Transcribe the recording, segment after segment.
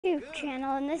YouTube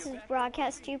channel, and this is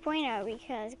Broadcast 2.0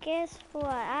 because guess what?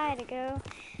 I had to go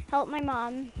help my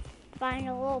mom find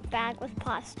a little bag with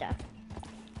pasta.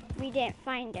 We didn't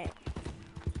find it.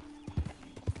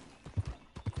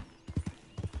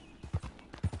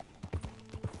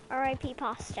 R.I.P.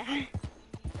 pasta.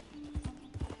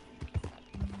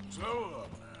 Slow up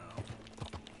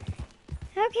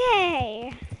now.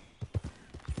 Okay.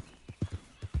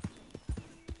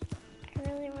 I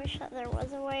really wish that there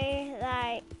was a way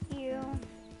that you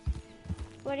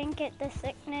wouldn't get the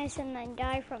sickness and then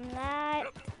die from that.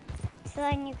 So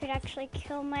then you could actually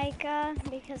kill Micah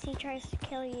because he tries to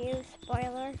kill you.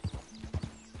 Spoiler.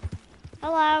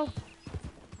 Hello.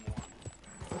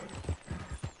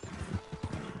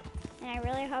 And I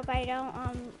really hope I don't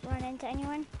run into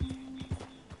anyone.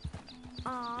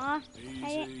 Aww.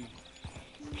 Easy.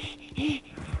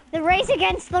 The race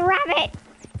against the rabbit.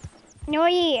 No,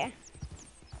 yeah.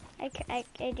 I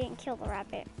didn't kill the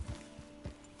rabbit.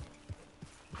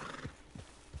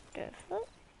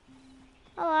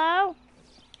 Hello?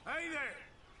 Hey there!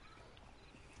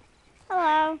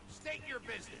 Hello? State your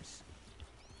business.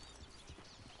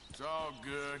 It's all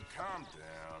good. Calm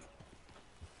down.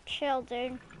 Chill,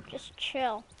 dude. Just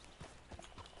chill.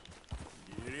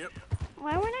 Yep.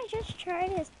 Why wouldn't I just try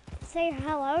to say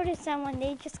hello to someone?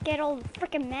 They just get all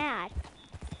freaking mad.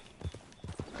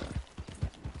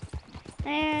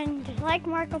 And like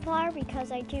Markiplier,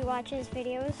 because I do watch his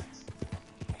videos.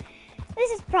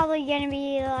 This is probably gonna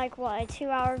be like, what, a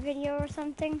 2-hour video or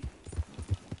something?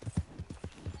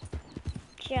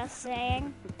 Just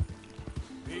saying.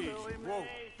 Easy. Whoa.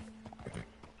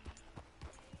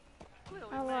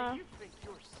 Hello. You think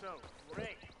you're so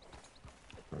great.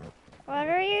 What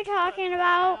are you talking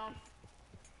about?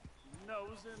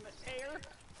 Nose in the air,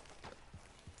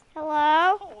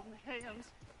 Hello? holding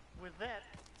hands with that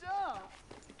dumb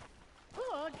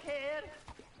fuckhead.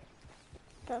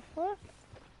 The flip?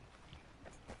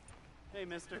 Hey,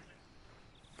 mister.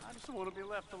 I just want to be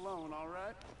left alone, all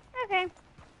right? Okay.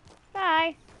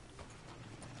 Bye.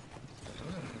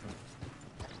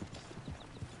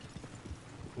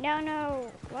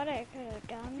 No, what I could have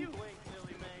done. You wait,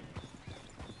 Billy May.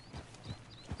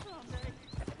 Someday,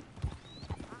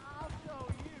 I'll show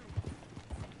you.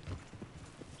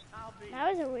 I'll be That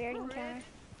was a weird rich, encounter.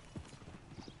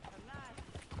 a nice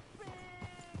big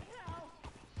house.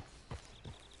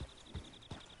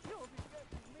 You'll be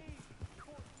getting me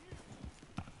toward you.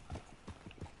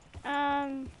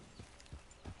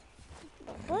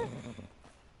 The flip?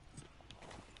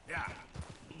 Yeah.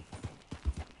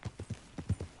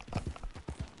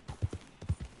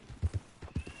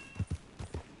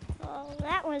 Well,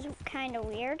 that was kind of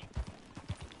weird.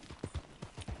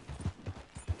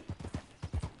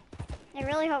 I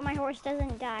really hope my horse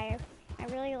doesn't die. I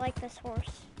really like this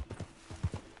horse.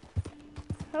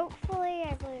 Hopefully,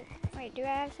 I believe. Wait, do I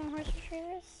have some horse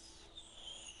retrievers?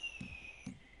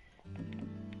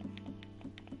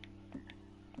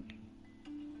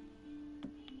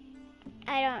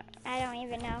 I don't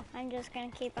even know. I'm just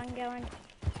gonna keep on going.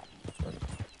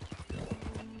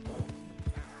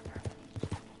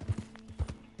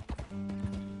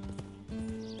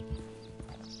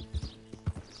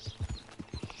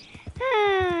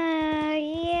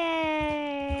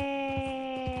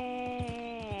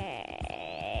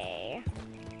 Yay!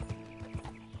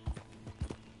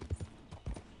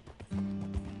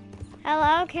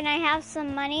 Hello, can I have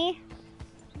some money?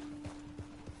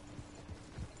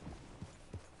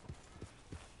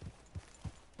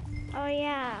 Oh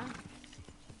yeah.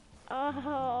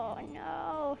 Oh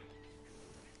no.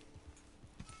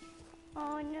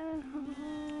 Oh no.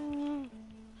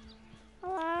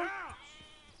 Hello? Now!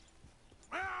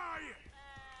 Where are you?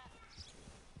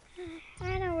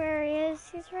 I know where he is.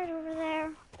 He's right over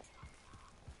there.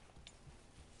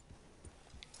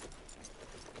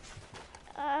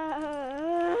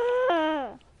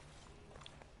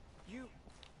 You.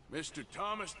 Mr.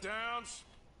 Thomas Downs?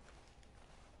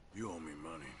 You owe me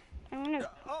money. I'm gonna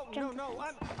Oh, jump no, the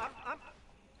fence. I'm.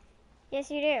 Yes,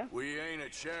 you do. We ain't a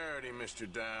charity, Mr.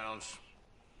 Downs.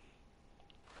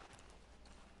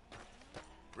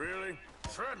 Really?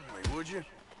 Threaten me, would you?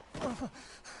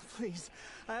 Please,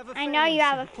 I have a I know you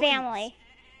have a sir, please. family.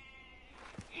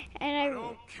 And I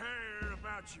don't care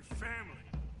about your family.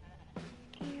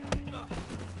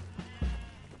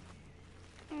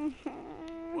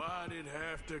 Why'd it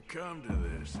have to come to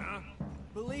this, huh?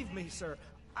 Believe me, sir,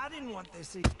 I didn't want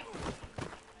this.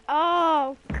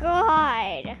 Oh,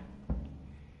 God.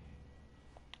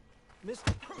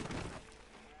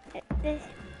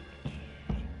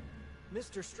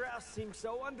 Mr. Strauss seems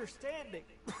so understanding.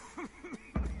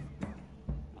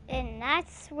 And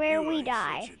that's where You we ain't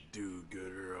die. Such a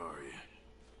do-gooder,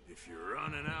 If you're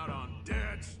running out on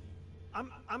debts...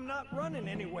 I'm not running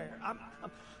anywhere.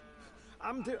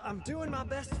 I'm doing my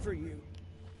best for you.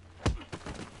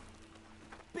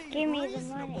 Be Give me the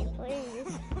reasonable. money,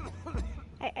 please.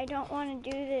 I don't want to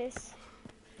do this.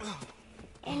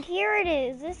 And here it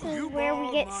is. This is You where we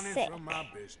borrowed get money sick. from my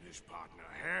business partner,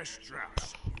 Herr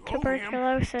Strauss. You owe him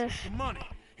Tuberculosis. the money.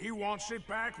 He wants it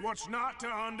back. What's not to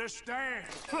understand?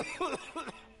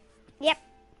 Yep.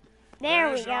 There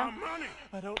we Where's our go. money?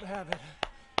 I don't have it.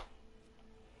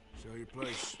 Sell your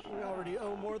place. We already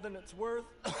owe more than it's worth.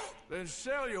 Then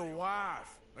sell your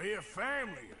wife, or your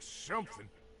family, or something.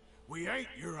 We ain't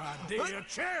your idea of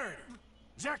charity.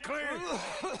 Is that clear?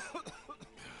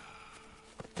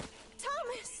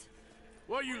 Thomas!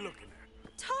 What are you looking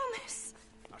at? Thomas!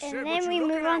 I said And what then you we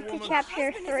looking move at, on to woman.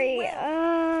 chapter Husband isn't 3.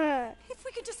 If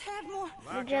we could just have more.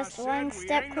 Like just I said, one we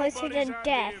step ain't closer to nobody's idea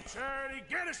death. of charity.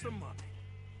 Get us the money.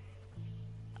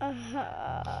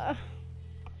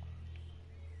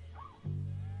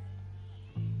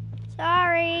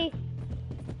 Sorry.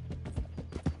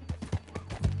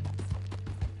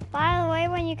 By the way,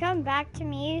 when you come back to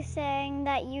me saying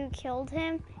that you killed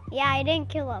him, yeah, I didn't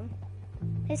kill him.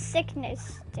 His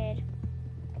sickness did.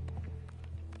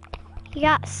 He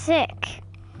got sick.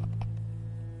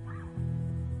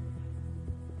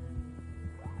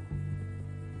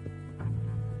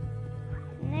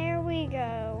 And there we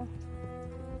go.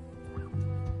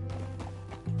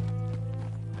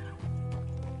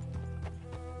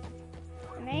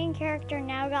 The main character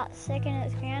now got sick and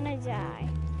is gonna die.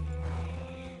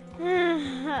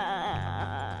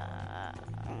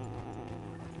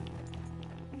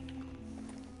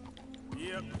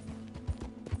 Yep.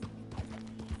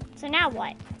 So now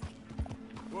what?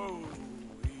 Whoa.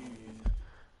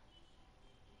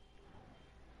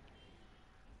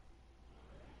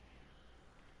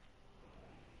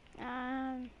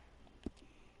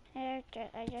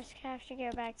 I just have to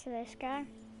go back to this guy.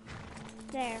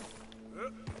 There.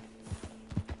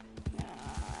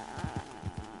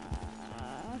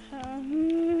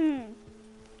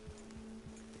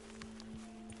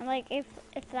 I'm like, if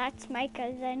that's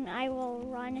Micah, then I will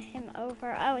run him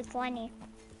over. Oh, it's Lenny.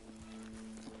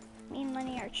 Me and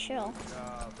Lenny are chill.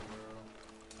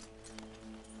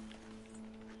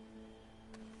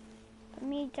 But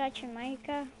me, Dutch, and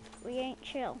Micah, we ain't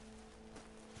chill.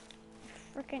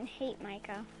 Freaking hate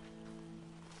Micah.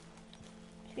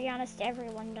 To be honest,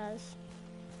 everyone does.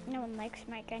 No one likes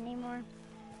Micah anymore.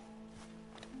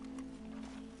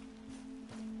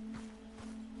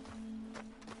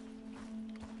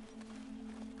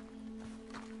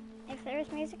 If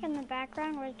there's music in the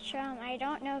background, which I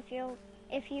don't know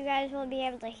if you guys will be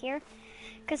able to hear,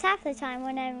 because half the time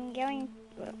when I'm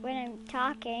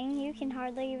talking, you can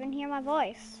hardly even hear my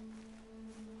voice,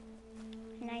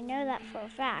 and I know that for a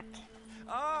fact.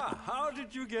 Ah, how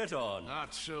did you get on?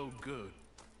 Not so good.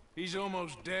 He's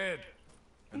almost dead.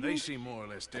 And they seem more or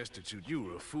less destitute. You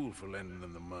were a fool for lending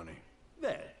them the money.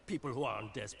 Well, people who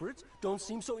aren't desperate don't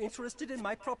seem so interested in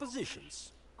my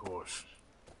propositions. Of course.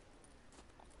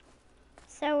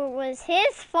 So it was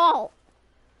his fault.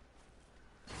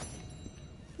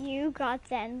 You got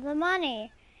them the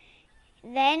money.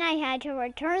 Then I had to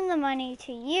return the money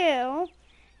to you.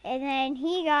 And then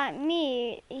he got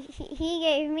me, he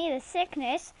gave me the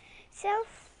sickness. So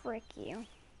frick you.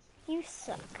 You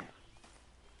suck.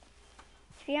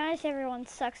 To be honest, everyone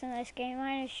sucks in this game,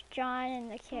 minus John and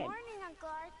the kid. Morning, Uncle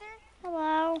Arthur.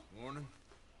 Hello. Morning.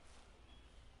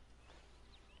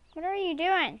 What are you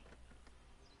doing?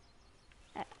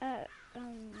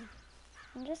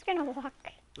 I'm just gonna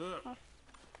walk. Look,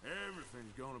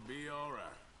 everything's gonna be all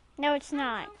right. No, it's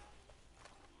not.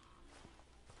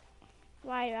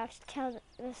 Why do I have to tell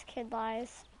this kid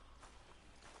lies?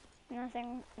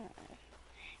 Nothing.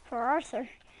 For Arthur,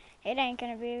 it ain't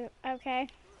gonna be okay.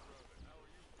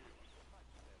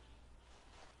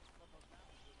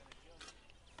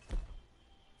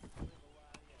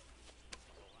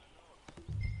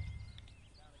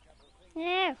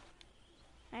 No.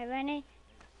 Hi, Benny.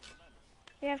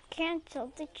 You have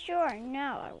canceled the chore.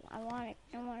 No, I want it.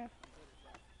 I want it.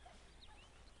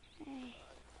 Hey.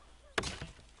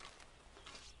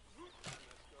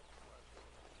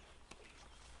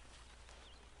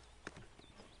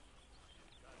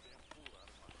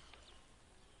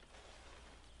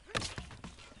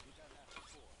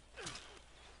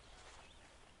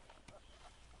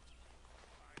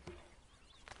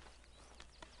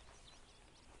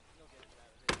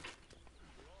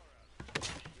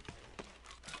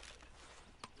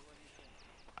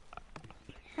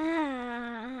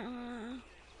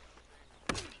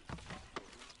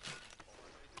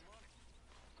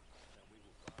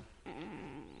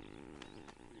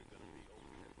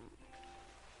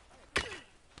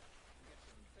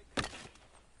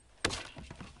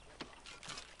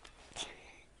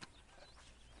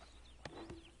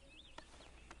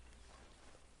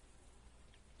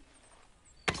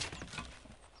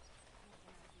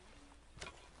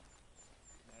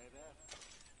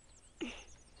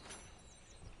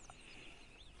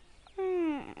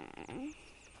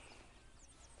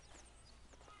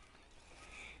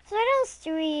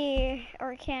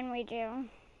 or can we do?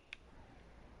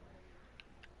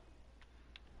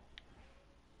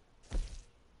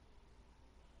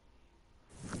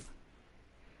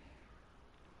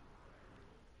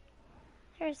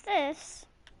 There's this.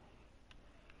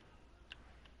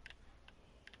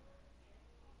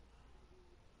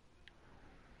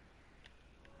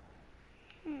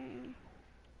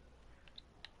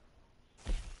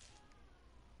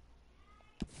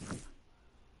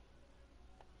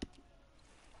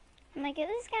 I'm like, is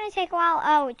this gonna take a while?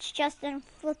 Oh, it's just in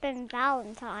flippin'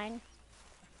 Valentine.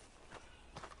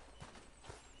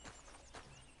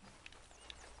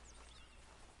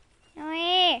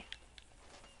 No.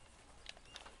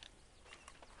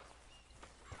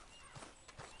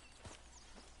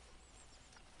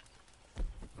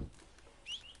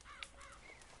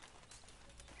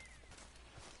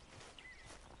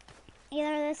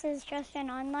 Either this is just an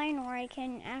online or I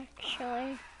can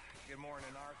actually Good morning,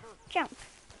 Arthur. jump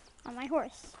on my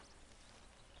horse.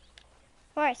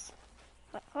 Horse.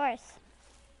 What horse?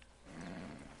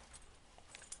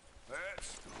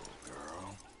 Let's go,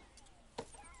 girl.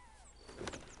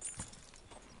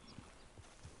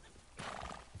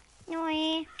 No.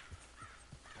 Hey,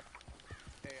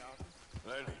 Arthur.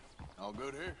 Lady, all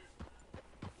good here?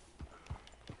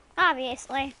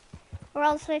 Obviously. Or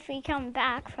else if we come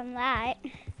back from that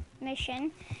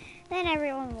mission, then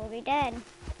everyone will be dead.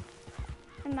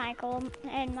 And Michael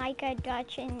and Micah,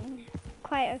 Dutch, and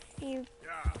quite a few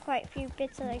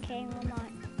bits of the game will not.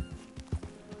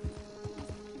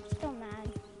 I'm still mad.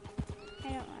 I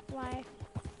don't know why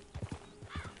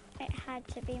it had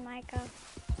to be Micah.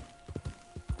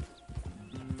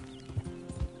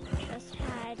 It just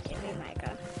had to be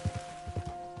Micah.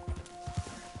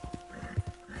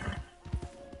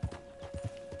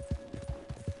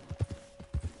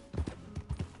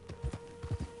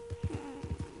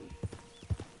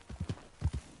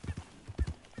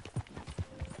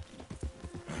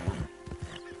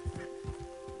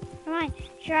 Come on,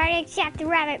 try to accept the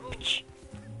rabbit.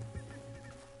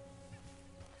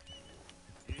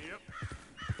 Yep.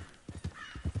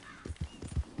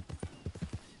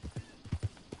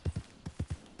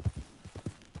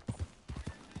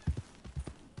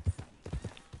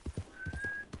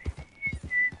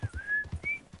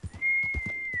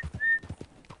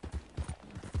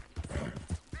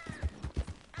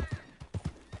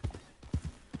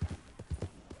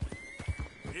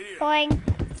 Boing.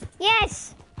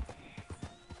 Yes!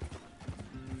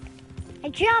 I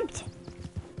jumped.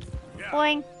 Yeah.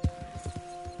 Boing.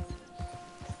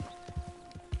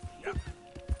 Yep.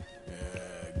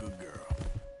 Yeah, good girl.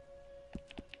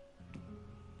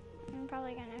 I'm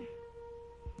probably gonna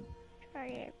try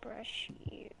to brush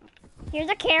you. Here's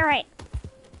a carrot.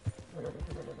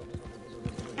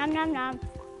 Nom nom nom.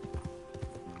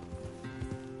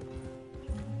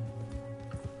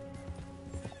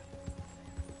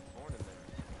 Morning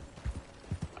there.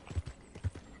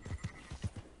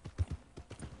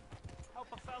 Help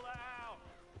a fella out.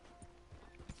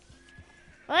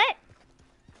 What?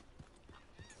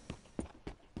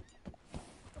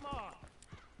 Come on.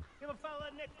 Give a fella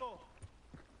a nickel.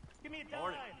 Give me a dime.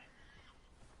 Morning.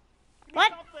 Give me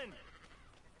What? something.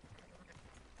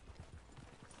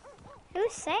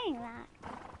 Who's saying that?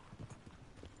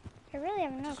 I really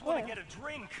have no Just want clue. to get a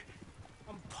drink.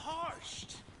 I'm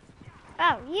parched.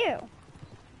 Oh, you.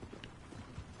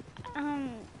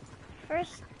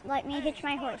 First, let me hitch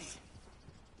my horse.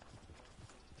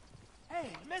 Hey,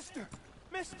 mister.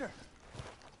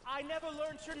 I never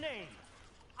learned your name.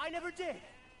 I never did.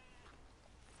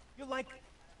 You're like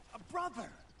a brother,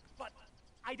 but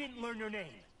I didn't learn your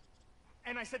name.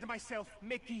 And I said to myself,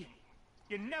 Mickey,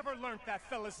 you never learned that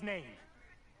fella's name.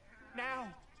 Now,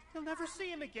 you'll never see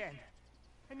him again.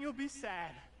 And you'll be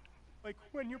sad. Like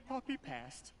when your puppy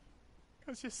passed.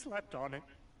 'Cause you slept on it.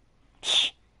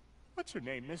 What's your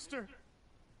name, mister?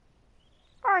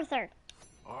 Arthur.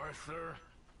 Arthur?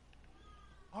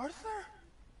 Arthur?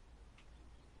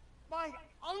 My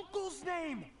uncle's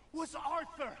name was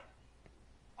Arthur.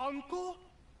 Uncle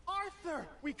Arthur,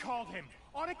 we called him,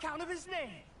 on account of his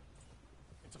name.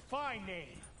 It's a fine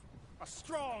name. A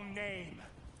strong name.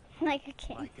 Like a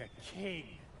king. Like a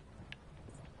king.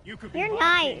 You could be You're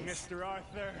my king, nice. Mr.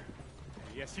 Arthur.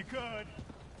 Yes, you could.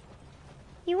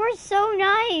 You were so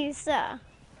nice. Now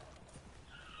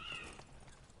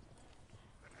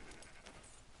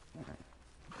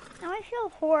I feel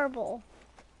horrible.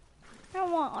 I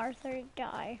don't want Arthur to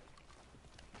die.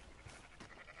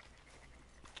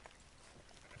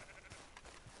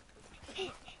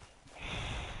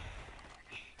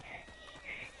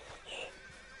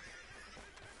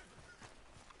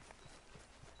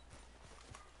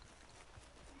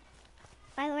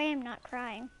 By the way, I'm not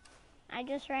crying. I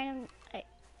just I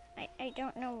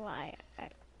don't know why I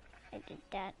did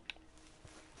that.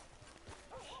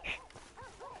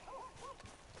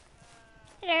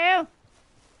 Hello.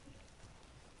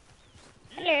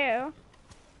 Hello.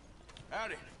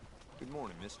 Howdy. Good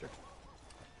morning, mister.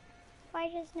 Why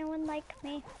does no one like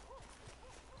me?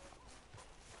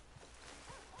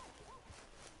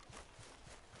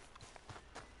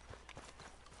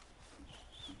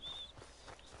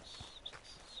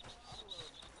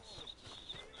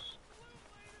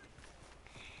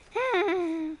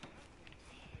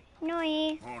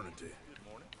 Noi. Morning to you.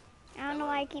 I don't know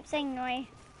why I keep saying noi.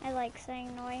 I like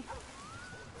saying noi.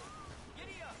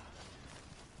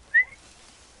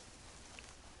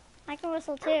 I can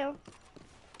whistle too.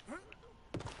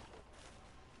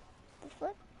 The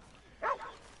flip.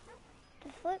 The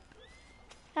flip.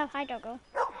 Oh, hi, doggo.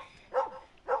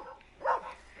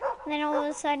 And then all of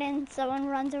a sudden, someone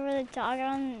runs over the doggo,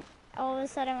 and all of a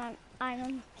sudden,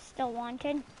 I'm still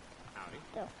wanted. Howdy.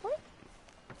 The flip.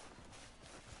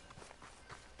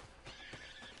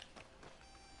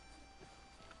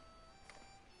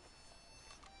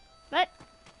 What?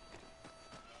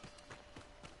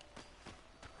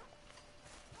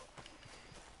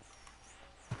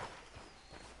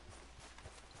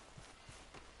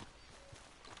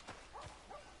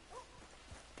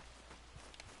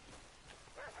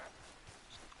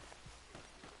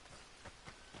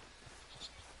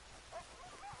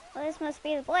 Well, this must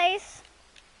be the place.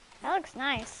 That looks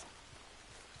nice.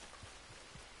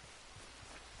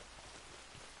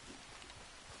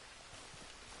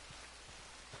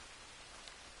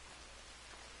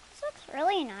 This looks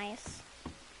really nice.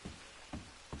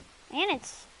 And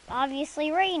it's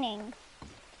obviously raining.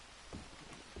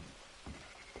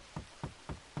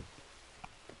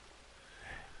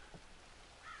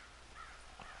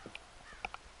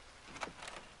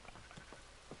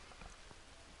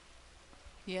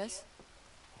 Yes?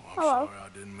 Oh, I'm Hello. sorry, I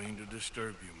didn't mean to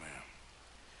disturb you, ma'am.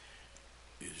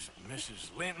 Is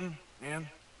Mrs. Linton in?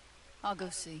 I'll go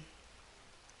see.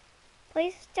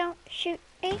 Please don't shoot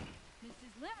me.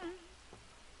 Mrs. Linton,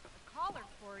 a caller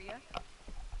for you.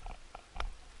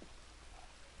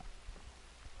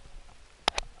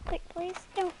 Please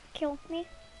don't kill me.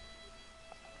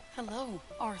 Hello,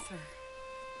 Arthur.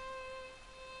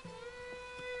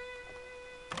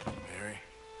 Mary?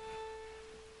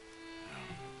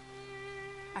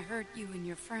 I heard you and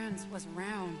your friends was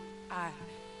around.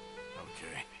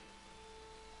 Okay.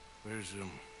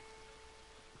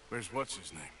 Where's what's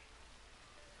his name?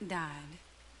 Died.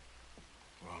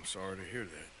 Well, I'm sorry to hear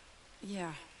that.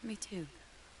 Yeah, me too.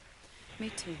 Me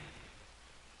too.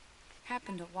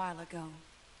 Happened a while ago.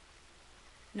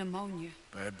 Pneumonia.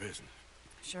 Bad business.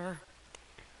 Sure.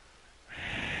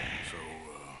 So,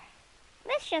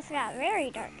 This just got very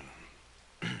dark.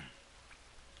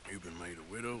 you've been made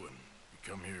a widow and you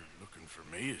come here looking for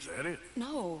me, is that it?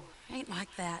 No, ain't like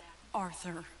that,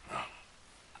 Arthur.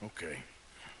 Okay.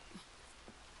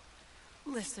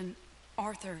 Listen,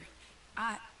 Arthur,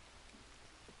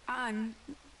 I'm...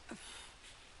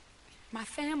 my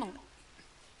family.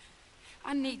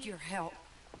 I need your help.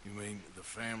 You mean the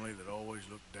family that always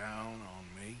looked down on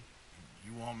me?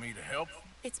 You want me to help?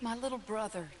 It's my little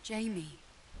brother, Jamie.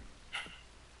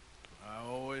 I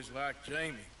always liked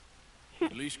Jamie.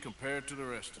 At least compared to the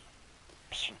rest of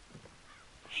them.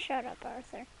 Shut up,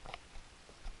 Arthur.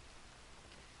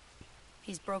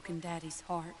 He's broken Daddy's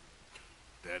heart.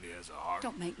 Daddy has a heart.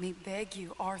 Don't make me beg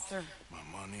you, Arthur. My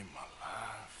money, my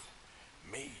life,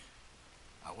 me.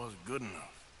 I wasn't good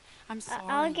enough. I'm sorry.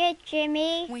 I'll get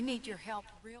Jimmy. We need your help,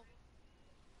 real.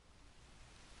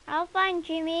 I'll find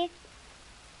Jimmy.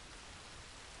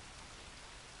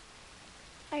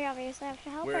 I obviously have to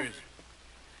help Where her. is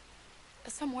he?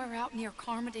 Somewhere out near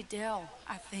Carmody Dell,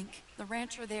 I think. The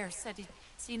rancher there said he'd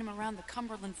seen him around the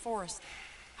Cumberland Forest.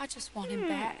 I just want him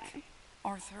back,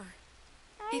 Arthur.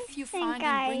 If you think find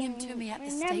him, bring him to me at the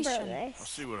remember station. this. I'll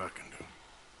see what I can do.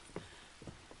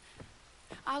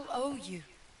 I'll owe you.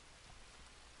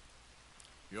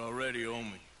 You already owe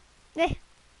me.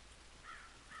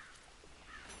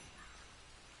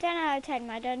 10 out of 10,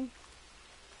 my dad.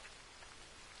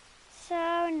 So...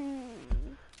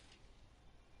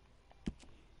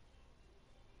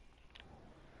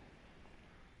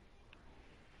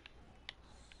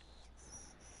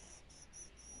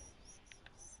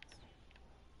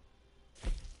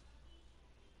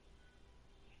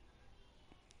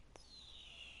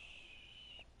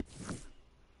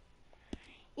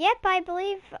 Yep, I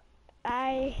believe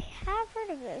I have heard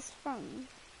of this from...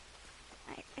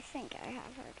 I think I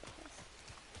have heard of this.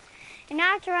 And now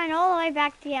I have to run all the way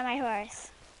back to get my horse.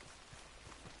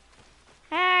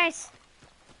 Horse!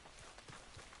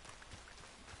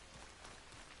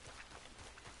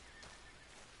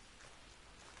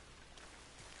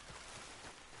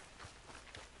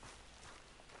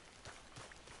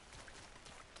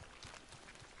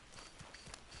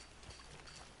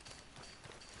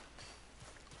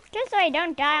 Just so I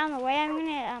don't die on the way, I'm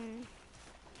gonna,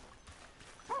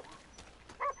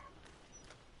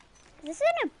 Is this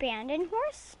an abandoned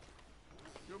horse?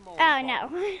 Oh, no.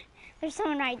 There's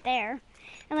someone right there.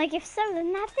 And, like, if so,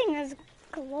 then that thing is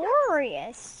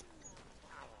glorious.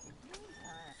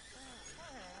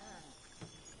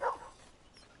 Oh,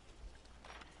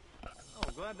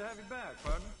 glad to have you back,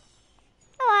 partner.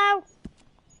 Hello.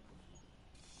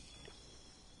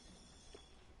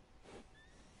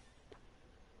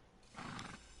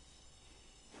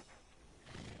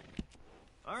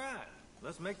 All right,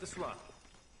 let's make the swap.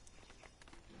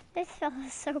 This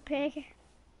fella's so big.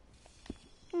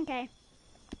 Okay.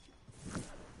 Come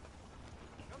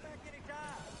back anytime.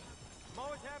 I'm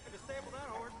always happy to stable that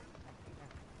horse.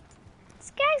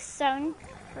 This guy's so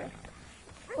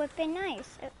flipping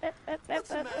nice. What's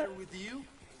the matter with you?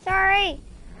 Sorry.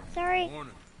 Sorry.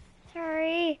 Morning.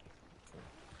 Sorry.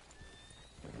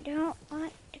 Don't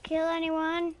want to kill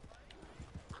anyone.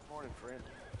 Morning, friend.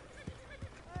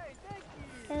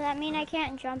 Does that mean I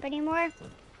can't jump anymore?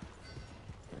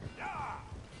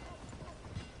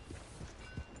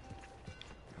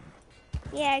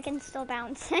 Yeah, I can still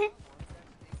bounce.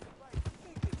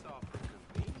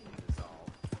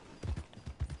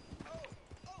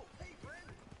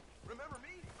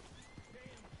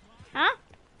 Huh?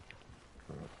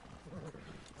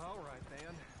 All right,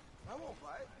 then. I won't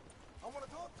fight. I want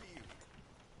to talk to you.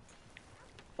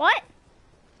 What?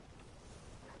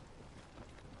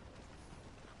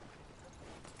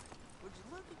 Would you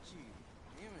look at you?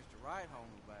 You Mr. Right home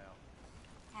about.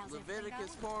 How's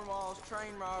Leviticus Cornwall's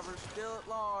train robbers still at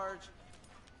large.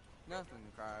 Nothing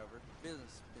to cry over. Business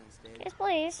has been steady. Yes,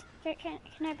 please.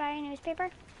 Can I buy a newspaper?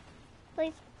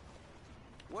 Please.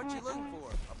 What you looking for?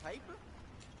 A paper?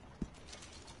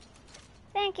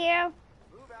 Thank you.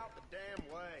 Move out the damn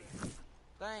way.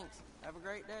 Thanks. Have a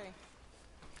great day.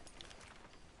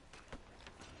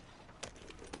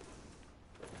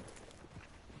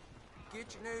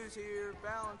 Get your news here,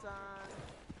 Valentine.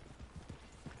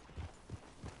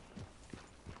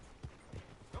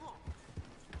 Come on.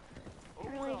 I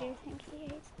really do think he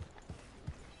hates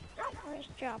for his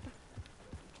job.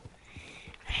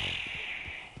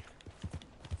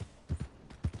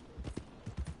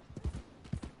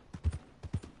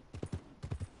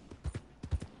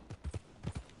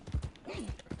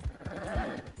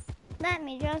 Let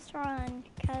me just run,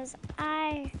 because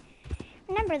I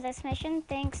remember this mission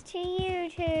thanks to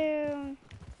YouTube.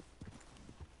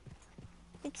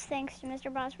 It's thanks to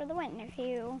Mr. Boss for the win, if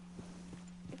you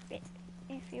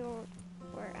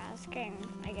were asking,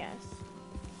 I guess.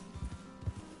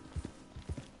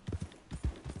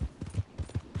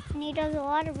 And he does a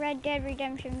lot of Red Dead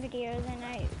Redemption videos,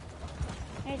 and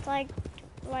it's like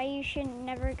why you should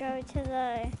never go to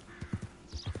the,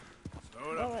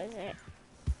 what was it?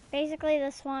 Basically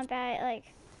the swamp at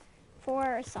like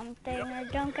 4 or something, or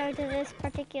don't go to this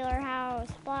particular house,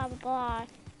 blah blah blah,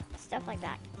 stuff like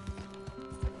that.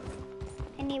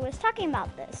 And he was talking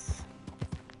about this.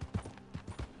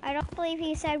 I don't believe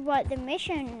he said what the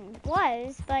mission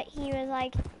was, but he was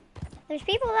like, there's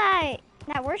people that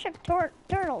worship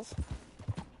turtles.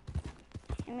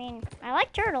 I mean, I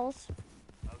like turtles,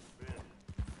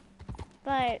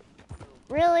 but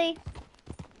really?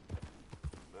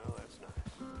 No, that's nice.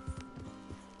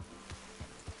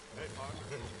 Hey,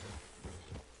 partner.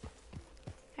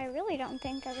 I really don't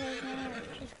think that there's any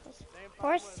just cause.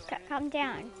 Horse, calm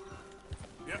down.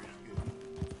 Yep.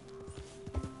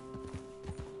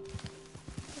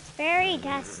 It's very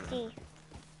dusty.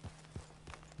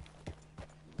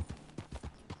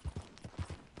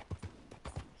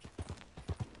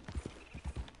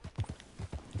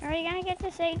 Are you gonna get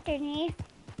to St. Denis?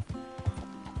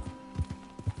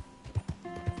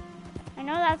 I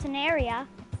know that's an area.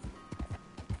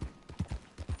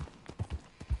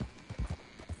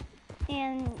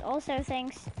 And also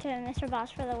thanks to Mr.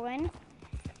 Boss for the win.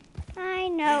 I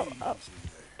know. Oh,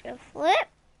 to flip.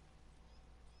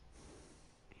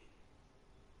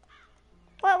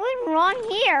 What went wrong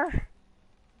here?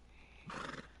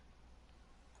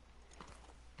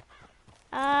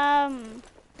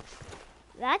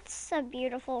 That's a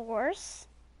beautiful horse.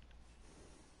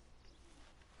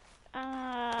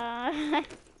 I'm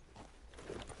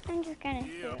just gonna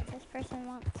see what this person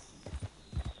wants.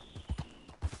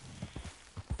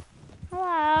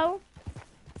 Hello?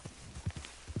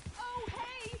 Oh,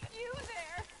 hey, you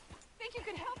there. Think you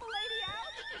could help a lady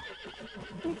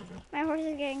out? My horse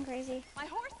is getting crazy. My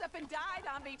horse up and died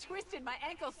on me, twisted my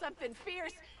ankle something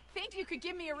fierce. Think you could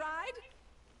give me a ride?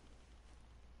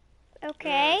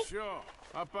 Okay. Yeah, sure.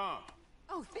 Hop on.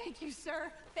 Oh, thank you,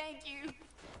 sir. Thank you.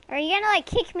 Are you gonna like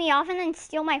kick me off and then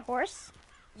steal my horse?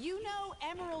 You know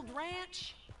Emerald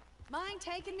Ranch? Mind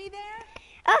taking me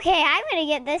there? Okay, I'm gonna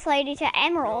get this lady to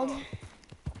Emerald.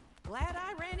 Glad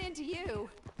I ran into you.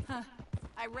 Huh.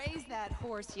 I raised that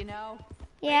horse, you know.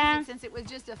 Yeah. Raised it since it was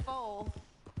just a foal.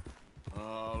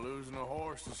 Losing a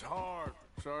horse is hard.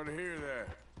 Sorry to hear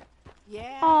that.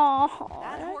 Yeah. Oh,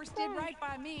 That horse did right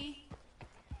by me.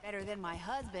 Better than my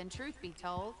husband, truth be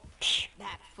told.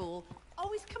 That fool.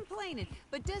 Always complaining.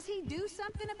 But does he do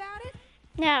something about it?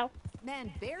 No.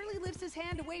 Man barely lifts his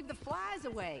hand to wave the flies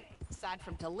away. Aside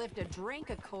from to lift a drink,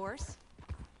 of course.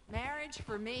 Marriage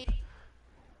for me.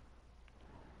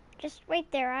 Just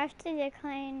wait there. I have to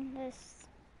decline this.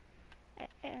 Get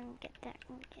that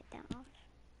off.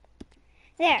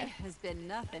 There. Has been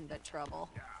nothing but trouble.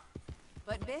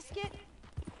 But Biscuit,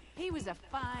 he was a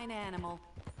fine animal.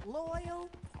 Loyal,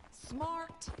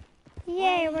 smart.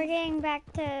 Yay, we're getting back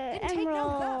to Didn't take no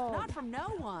guff, Emerald. not from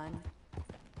no one.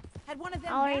 Had one of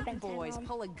them Already mountain been to boys Emerald.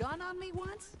 pull a gun on me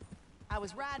once. I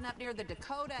was riding up near the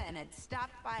Dakota and had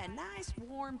stopped by a nice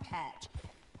warm patch.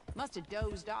 Must have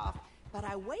dozed off, but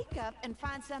I wake up and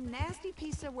find some nasty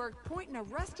piece of work pointing a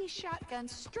rusty shotgun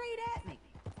straight at me.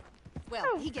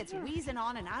 Well, he gets wheezing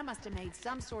on and I must have made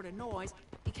some sort of noise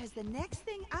because the next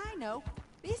thing I know,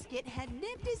 Biscuit had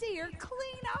nipped his ear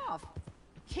clean off.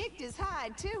 Kicked his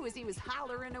hide, too, as he was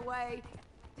hollering away.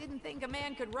 Didn't think a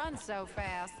man could run so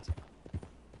fast.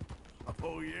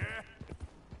 Oh, yeah?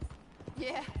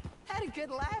 Yeah, had a good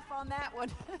laugh on that one.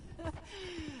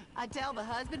 I tell the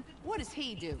husband, what does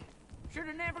he do? Should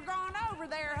have never gone over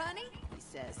there, honey, he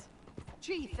says.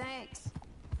 Gee, thanks.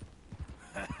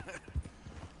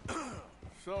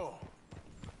 So,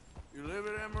 you live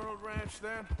at Emerald Ranch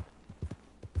then?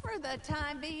 For the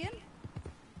time being.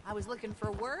 I was looking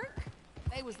for work.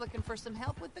 They was looking for some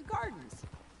help with the gardens.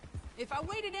 If I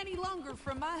waited any longer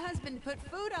for my husband to put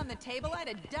food on the table, I'd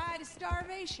have died of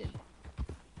starvation.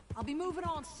 I'll be moving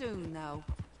on soon, though.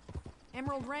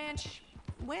 Emerald Ranch,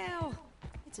 well,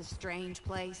 it's a strange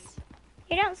place.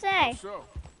 You don't say. So,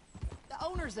 The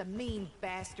owner's a mean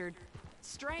bastard.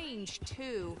 Strange,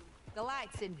 too.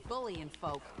 Delights in bullying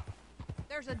folk.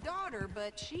 There's a daughter,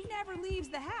 but she never leaves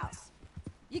the house.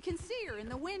 You can see her in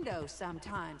the window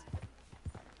sometimes.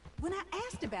 When I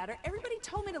asked about her, everybody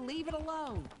told me to leave it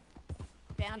alone.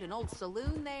 Found an old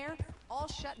saloon there, all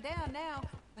shut down now,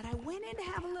 but I went in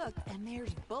to have a look, and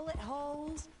there's bullet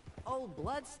holes, old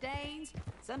blood stains.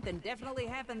 Something definitely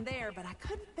happened there, but I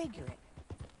couldn't figure it.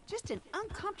 Just an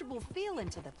uncomfortable feeling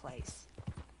to the place.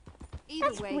 Either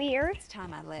That's way, weird. it's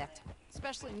time I left.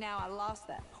 Especially now I lost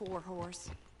that poor horse.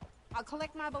 I'll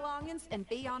collect my belongings and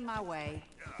be on my way.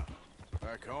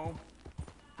 back home?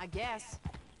 I guess.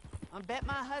 I bet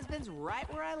my husband's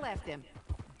right where I left him.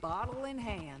 Bottle in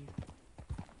hand.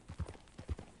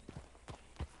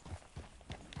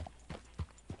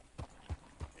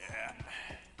 Yeah,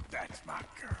 that's my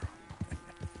girl.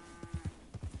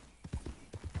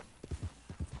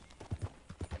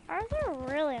 Arthur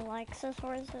really likes his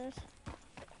horses.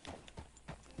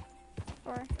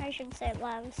 Or I should say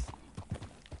loves.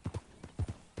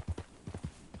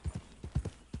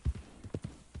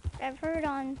 I've heard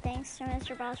on Thanks to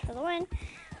Mr. Boss for the Win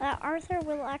that Arthur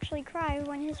will actually cry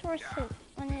when his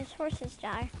horses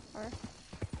die, or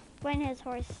when his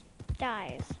horse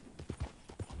dies.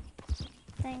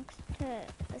 Thanks to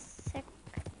the sick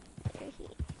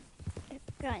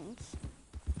guns.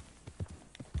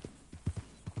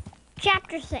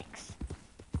 Chapter 6.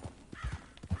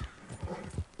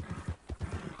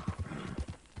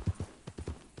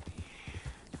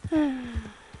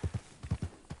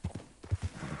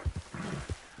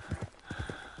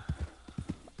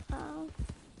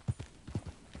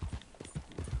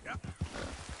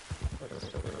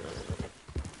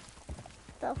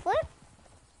 The flip.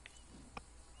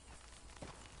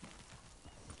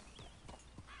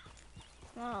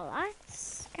 Well,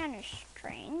 that's kind of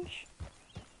strange.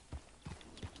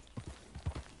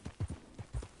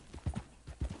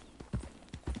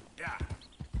 Yeah.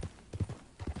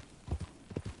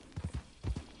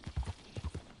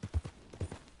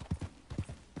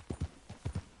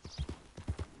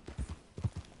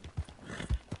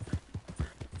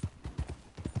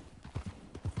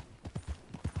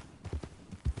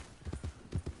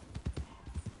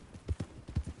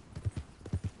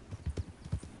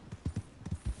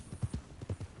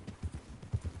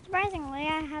 Surprisingly,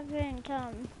 I haven't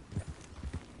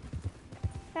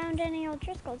found any old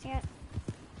Driscolls yet.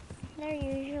 They're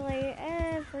usually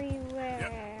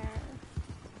everywhere.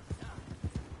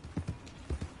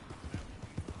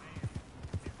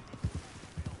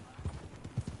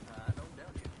 Don't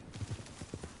doubt you.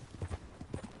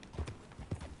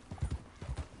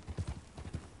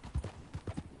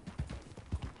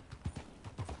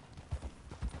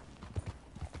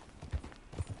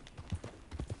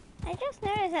 I just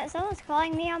noticed that someone's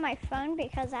calling me on my phone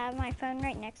because I have my phone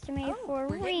right next to me for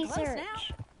we're getting close now.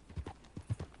 research.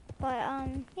 But,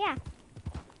 yeah.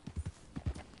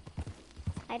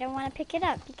 I don't want to pick it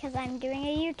up because I'm doing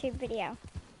a YouTube video.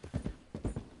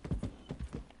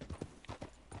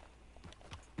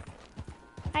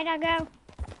 Hi, doggo.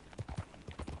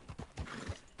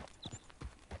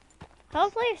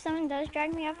 Hopefully, if someone does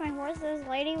drag me off my horse, this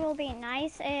lady will be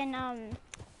nice and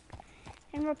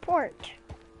report.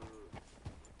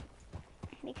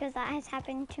 Because that has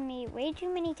happened to me way too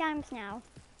many times now.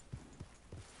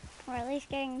 Or at least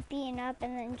getting beaten up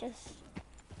and then just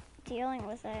dealing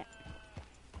with it.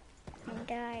 And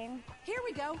dying. Here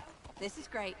we go. This is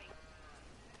great.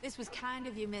 This was kind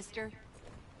of you, mister.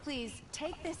 Please,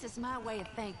 take this as my way of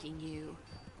thanking you.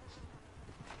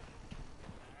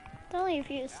 It's only a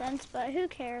few cents, but who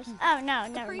cares? Oh, no,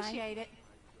 never mind. Appreciate it.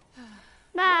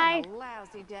 Bye. What a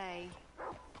lousy day.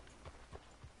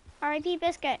 R.I.P.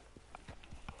 Biscuit.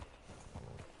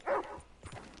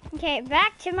 Okay,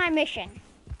 back to my mission.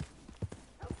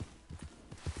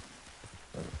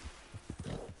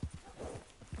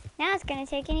 Now it's gonna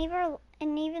take an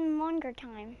even longer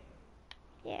time.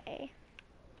 Yay.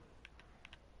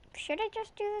 Should I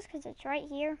just do this because it's right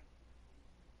here?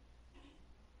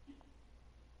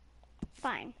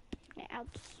 Fine. Yeah, I'll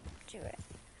just do it.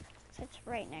 So it's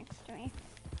right next to me.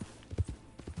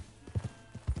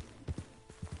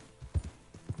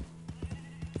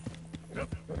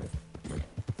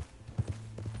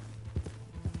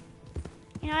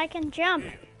 You know, I can jump.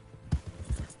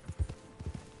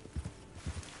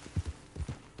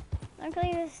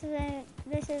 Luckily,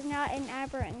 this is not an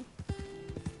aberrant,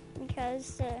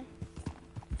 because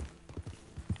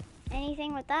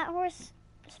anything with that horse,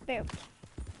 spooked.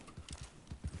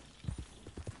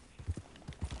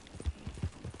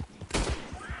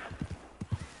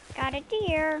 Got a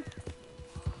deer.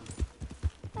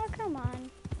 Oh, come on.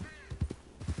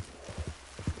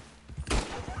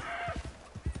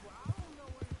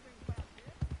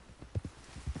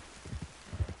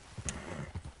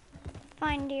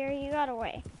 Fine, dear, you got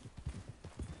away.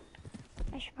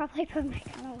 I should probably put my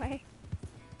gun away.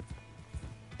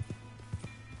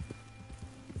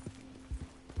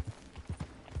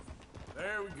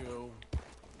 There we go.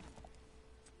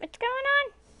 What's going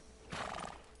on?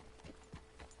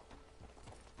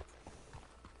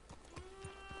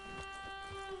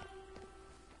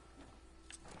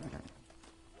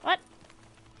 What?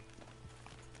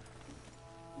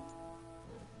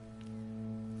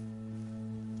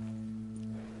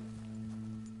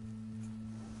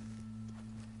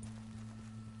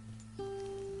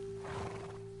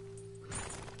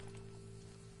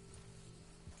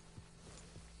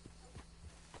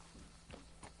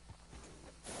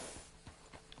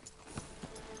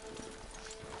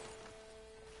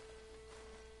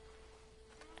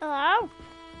 Hello?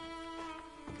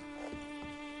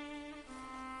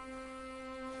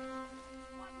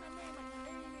 What in the name of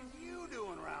Cain is you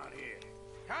doing around here?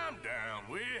 Calm down,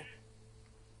 will you?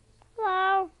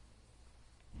 Hello?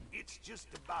 It's just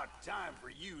about time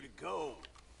for you to go.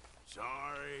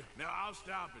 Sorry. Now, I'll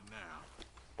stop it now.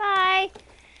 Bye.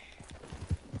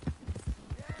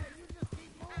 Yeah, you just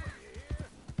keep moving, you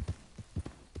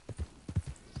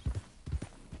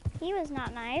hear? He was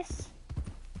not nice.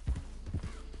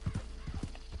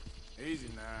 Easy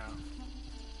now.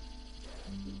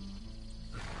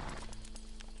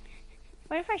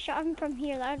 What if I shot him from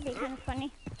here? That would be kind of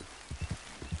funny.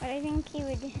 But I think he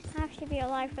would have to be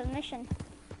alive for the mission.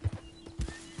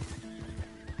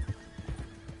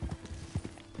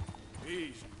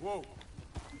 Easy. Whoa.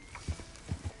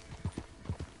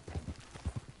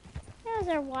 Those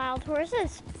are wild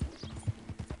horses.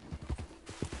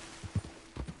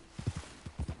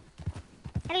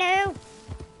 Hello.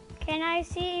 Can I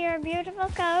see your beautiful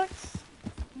coats?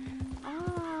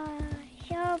 Oh,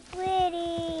 so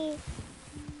pretty.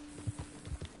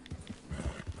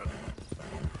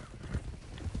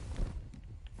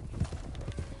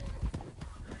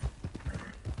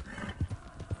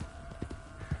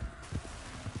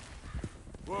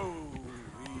 Whoa.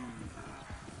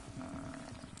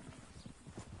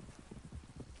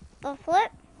 The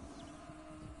flip.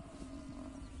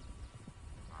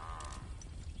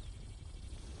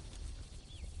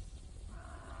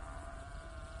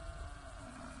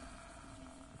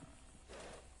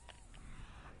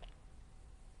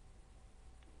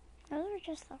 Those are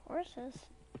just the horses.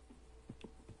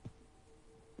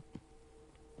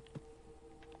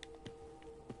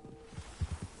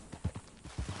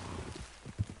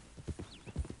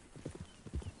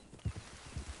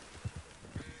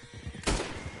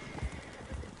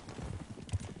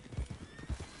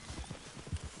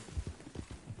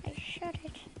 I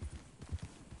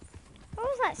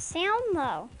that sound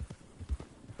though?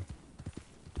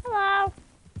 Hello?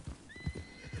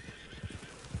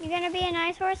 You gonna be a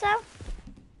nice horse though?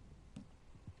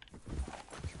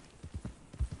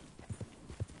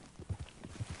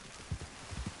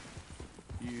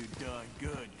 You done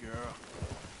good, girl.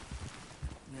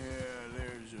 Yeah,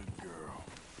 there's a girl.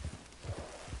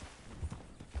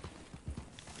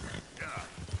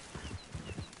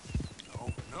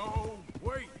 No, no,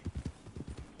 wait.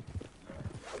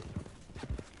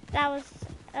 That was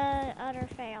an utter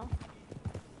fail.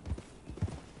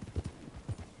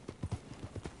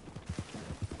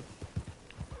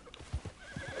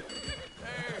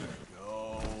 There you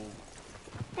go.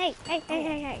 Hey, hey, hey,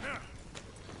 hey, hey.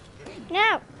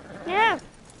 No, no.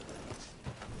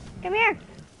 Come here.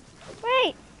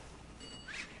 Wait.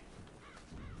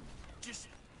 Just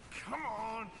come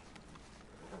on.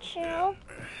 Chill.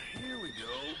 Here we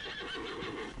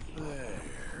go.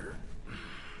 There.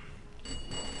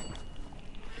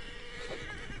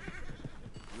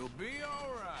 You'll be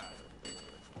all right.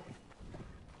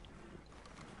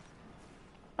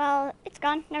 Well, it's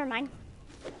gone. Never mind.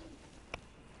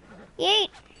 Yeet.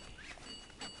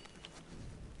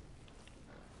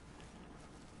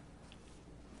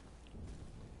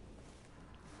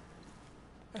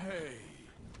 Hey.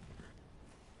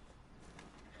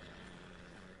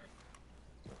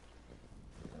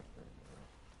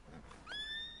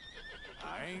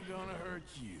 I ain't gonna hurt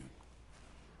you.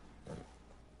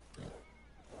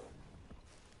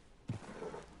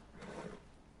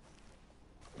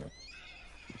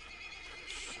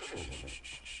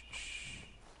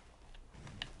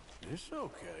 It's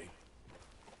okay.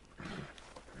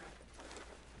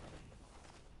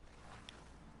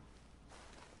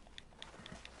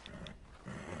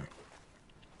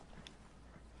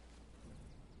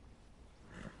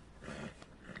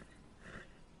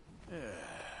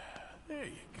 There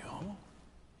you go.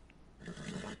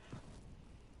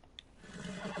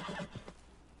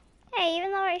 Hey,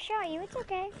 even though I shot you, it's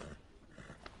okay.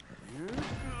 You're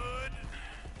good.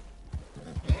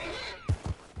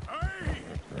 Hey!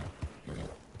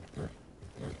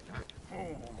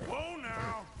 Oh, whoa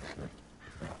now.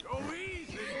 Go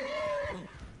easy.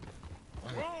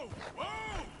 Whoa,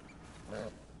 whoa.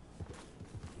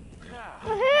 Now,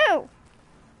 Woohoo!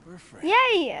 we're friends.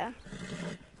 Yeah.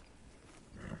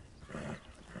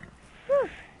 Whew.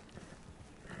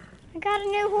 I got a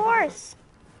new horse.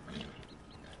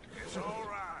 It's all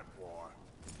right, boy.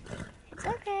 It's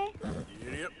okay.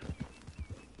 Yep.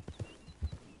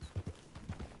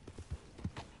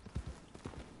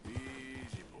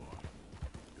 Easy, boy.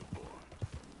 Good boy.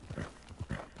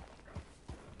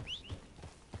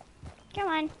 Come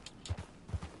on.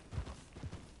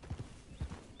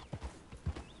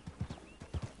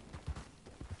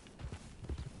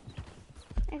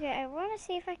 Okay, I want to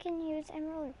see if I can use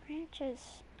emerald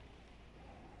branches.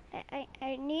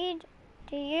 I need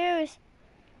to use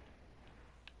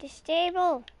the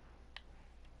stable.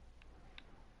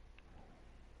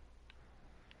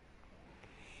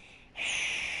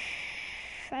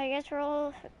 I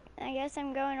guess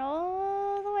I'm going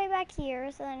all the way back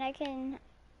here so then I can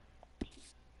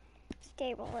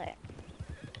stable it.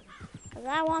 Because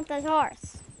I want this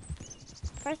horse.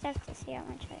 First I have to see how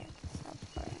much I have to sell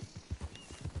for it.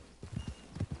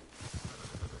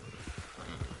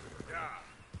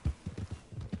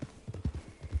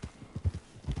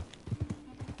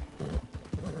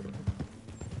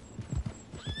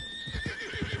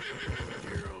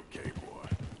 You're okay, boy.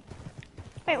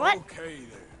 Wait, what? Okay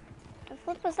there. The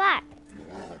flip was that?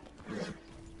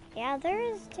 Yeah, there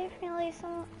is definitely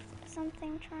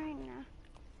something trying to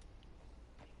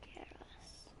get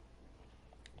us.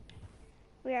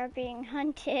 We are being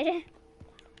hunted.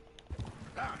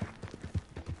 There,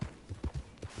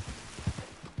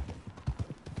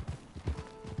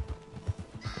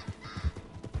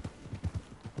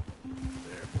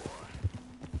 boy.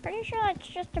 Pretty sure it's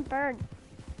just a bird.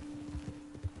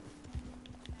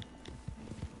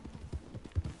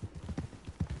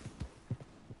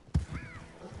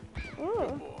 Ooh.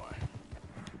 Good boy.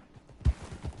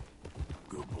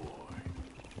 Good boy.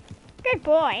 Good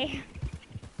boy.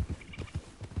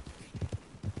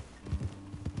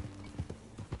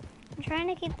 I'm trying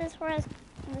to keep this horse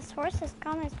as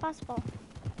calm as possible.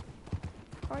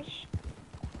 Of course.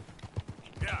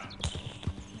 Yeah.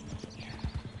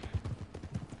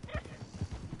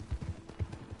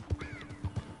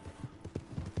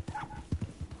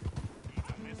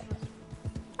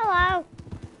 Hello.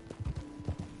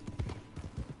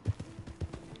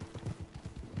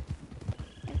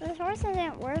 If this horse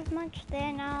isn't worth much,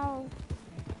 then I'll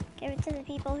give it to the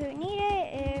people who need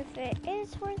it. If it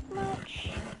is worth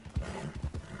much,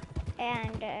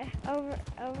 and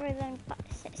over than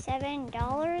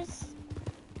 $7.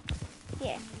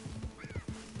 Yeah.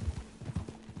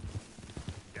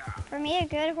 For me, a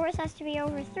good horse has to be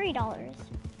over $3.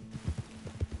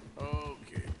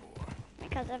 Okay, boy.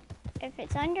 Because if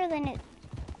it's under, then it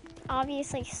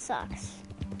obviously sucks.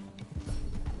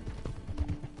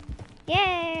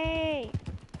 Yay!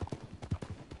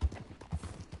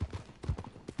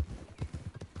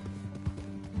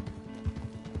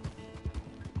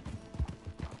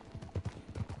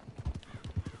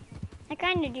 I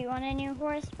kind of do want a new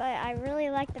horse, but I really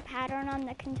like the pattern on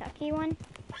the Kentucky one.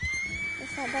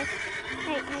 It's that like,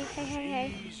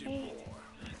 hey.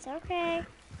 It's okay.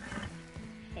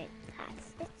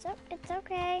 It's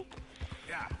okay.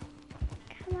 Yeah.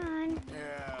 Come on.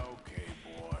 Yeah, okay,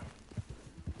 boy.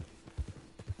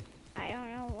 I don't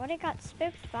know what it got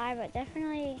spooked by, but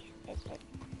definitely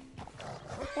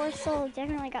the horse soul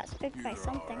definitely got spooked by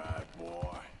something. All right,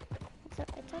 boy.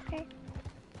 It's okay.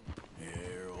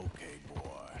 You're okay,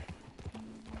 boy.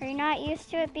 Are you not used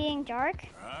to it being dark?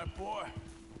 All right, boy.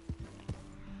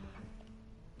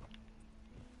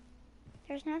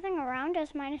 There's nothing around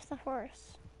us minus the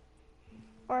horse.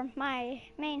 Or my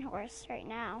main horse right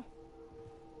now.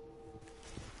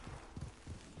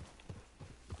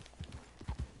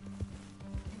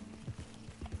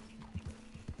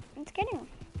 It's getting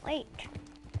late.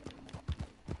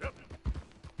 Yep.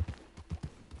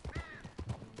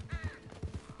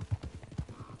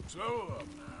 Slow up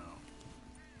now.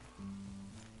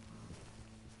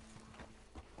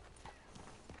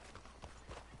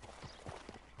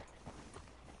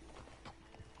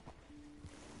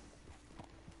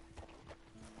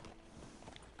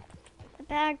 The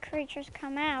bad creatures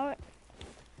come out.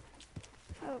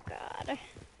 Oh God.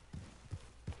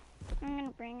 I'm gonna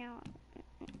bring out.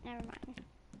 Never mind.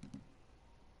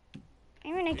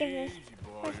 I'm gonna give this Easy,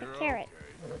 boy. horse You're a carrot.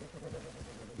 okay.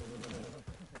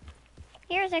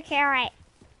 Here's a carrot.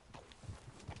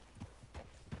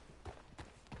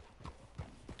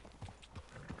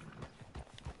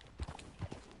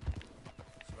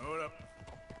 Slow it up.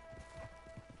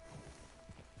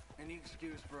 Any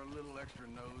excuse for a little extra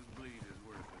nosebleed is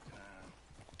worth the time.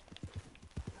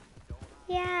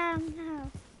 Yeah,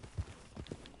 no.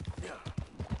 Yeah.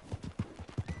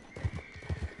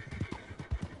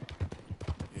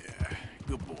 Yeah,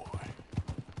 good boy.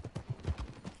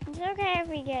 It's okay if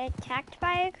we get attacked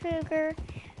by a cougar.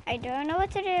 I don't know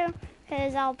what to do,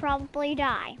 because I'll probably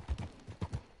die.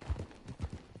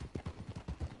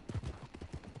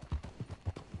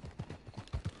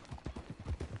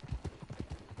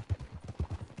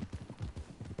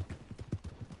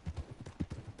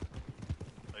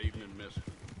 Evening, mister.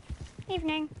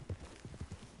 Evening.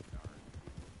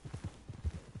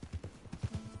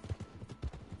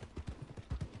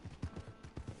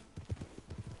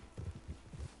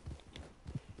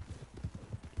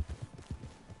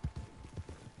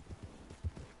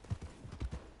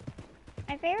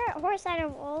 My favorite horse out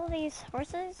of all these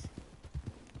horses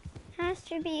has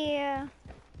to be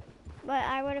what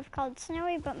I would have called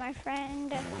Snowy, but my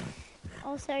friend,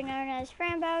 also known as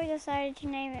Frambo, decided to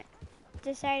name it.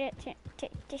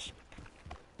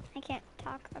 I can't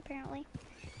talk apparently.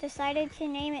 Decided to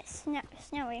name it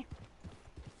Snowy.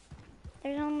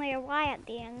 There's only a Y at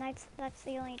the end. That's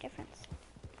the only difference.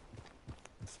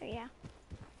 So yeah.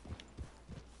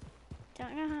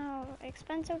 Don't know how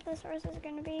expensive this horse is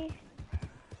going to be.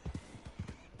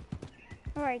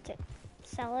 Or to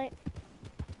sell it,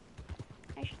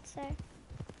 I should say.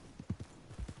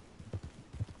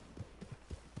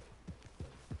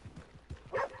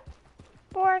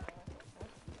 Bork.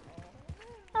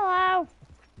 Hello.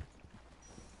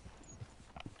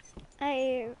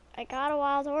 I got a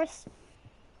wild horse.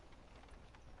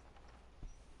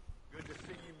 Good to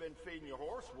see you've been feeding your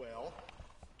horse well.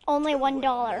 Only Too well,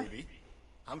 $1. maybe.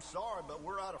 I'm sorry, but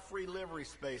we're out of free livery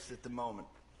space at the moment.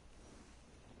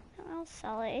 I'll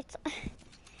sell it. It's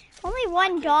only $1. I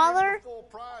can give you the full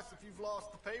price if you've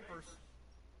lost the papers.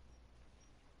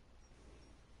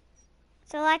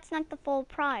 So that's not the full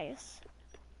price.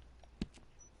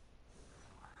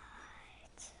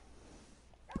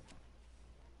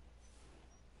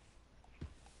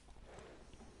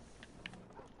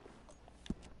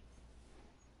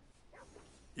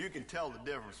 You can tell the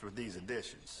difference with these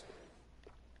additions.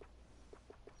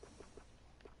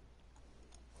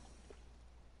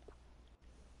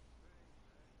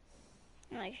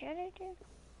 Like, should I do?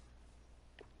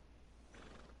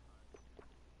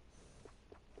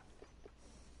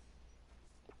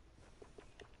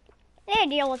 Yeah,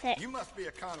 deal with it. You must be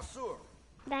a connoisseur.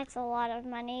 That's a lot of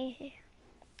money,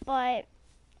 but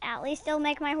at least it'll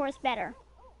make my horse better.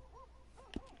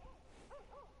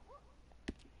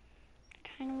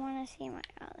 kind of want to see my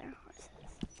other horses.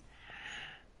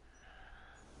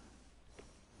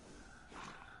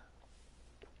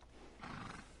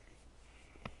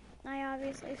 I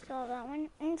obviously saw that one.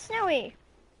 And Snowy.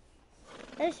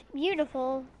 This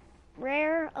beautiful,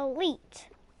 rare elite.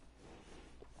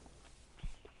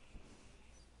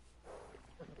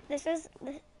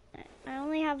 I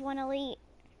only have one elite.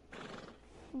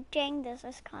 Dang, this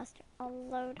has cost a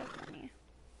load of money.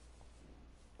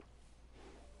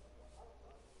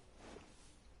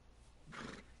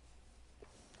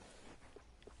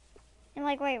 And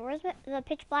like, wait, where's the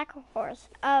pitch black horse?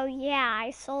 Oh yeah,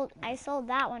 I sold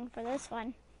that one for this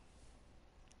one.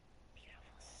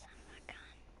 Beautiful son of a gun.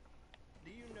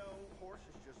 Do you know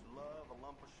horses just love a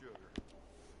lump of sugar?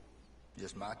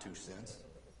 Just my 2 cents.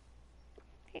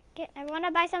 I want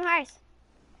to buy some horse.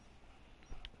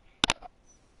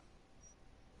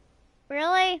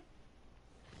 Really?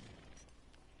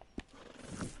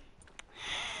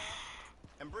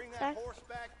 And bring that horse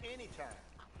back anytime.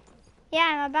 Yeah,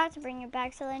 I'm about to bring it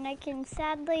back so then I can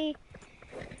sadly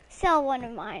sell one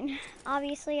of mine.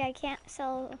 Obviously, I can't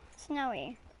sell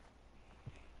Snowy.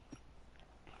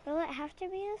 Will it have to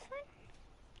be this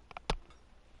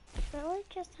one? Will it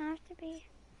just have to be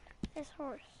this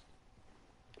horse?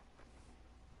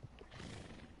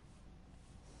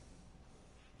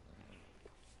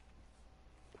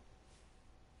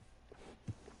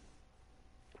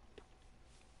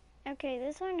 Okay,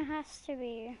 this one has to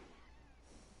be...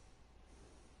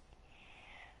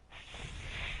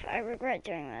 I regret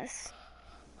doing this.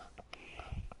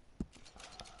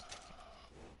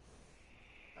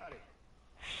 Howdy.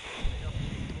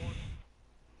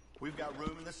 We've got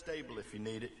room in the stable if you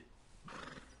need it.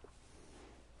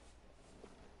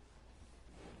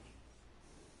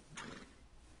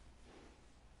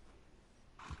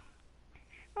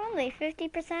 Only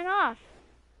 50% off.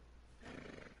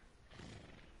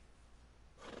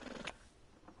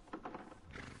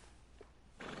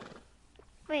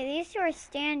 Wait, these two are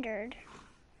standard.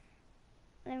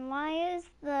 Then why is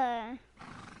the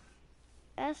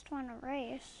best one a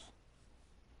race?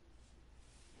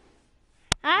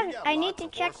 I need to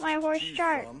check my horse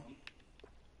chart.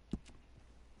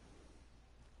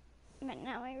 But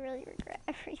now I really regret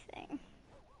everything.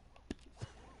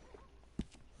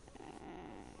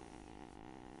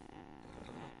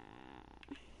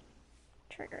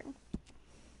 Triggered.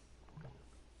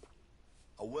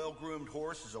 A well-groomed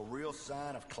horse is a real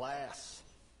sign of class.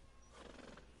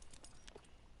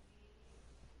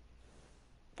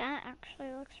 That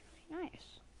actually looks really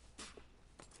nice.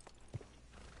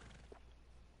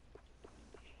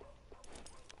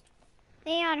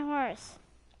 Neon horse.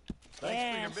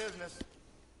 Thanks for your business.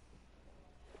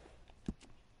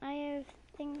 I have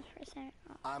things for sale.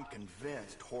 I'm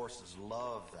convinced horses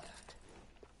love that.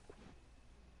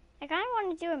 I kind of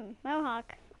want to do a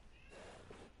mohawk.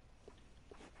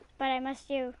 But I must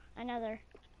do another.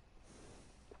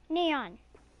 Neon.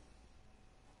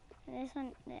 This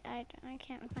one, I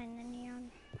can't find the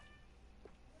neon.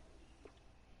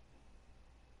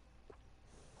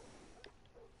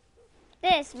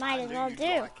 This might as well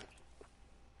do.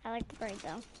 I like the braid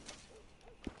though.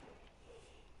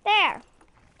 There.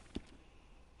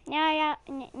 Now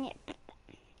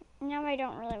I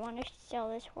don't really want to sell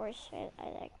this horse. I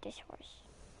like this horse.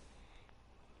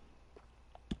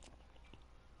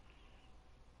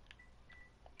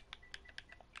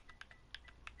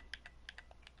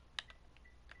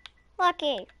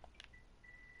 Lucky.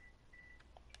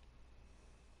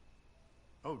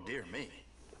 Oh, dear me.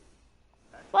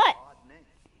 What?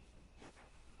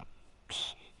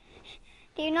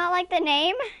 Do you not like the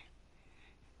name?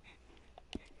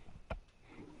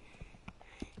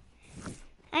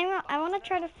 I want to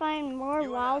try to find more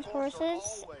wild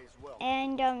horses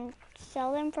and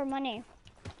sell them for money.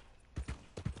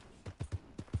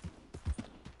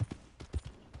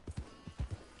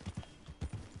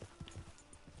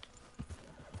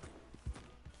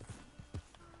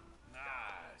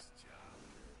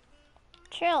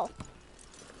 Chill.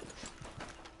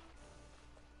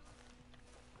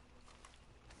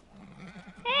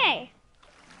 Hey!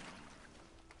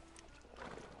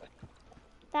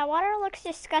 That water looks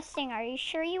disgusting. Are you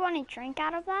sure you want to drink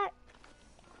out of that?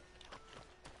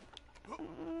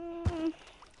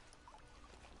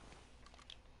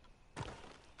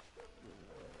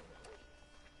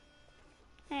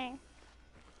 Hey.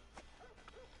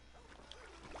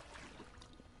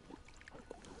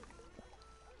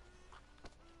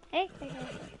 Hey.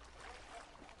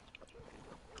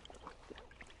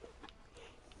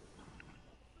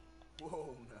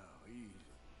 Whoa, now, easy.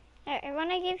 I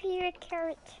want to give you a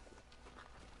carrot.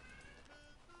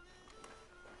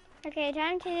 Okay,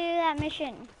 time to do that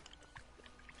mission.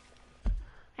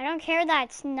 I don't care that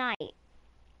it's night.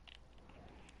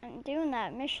 I'm doing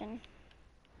that mission.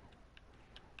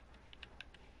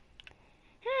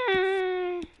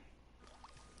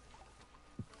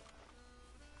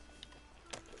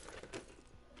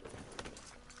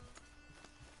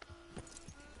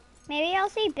 Maybe I'll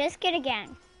see Biscuit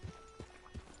again.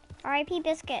 R.I.P.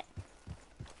 Biscuit.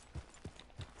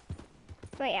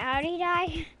 Wait, how did he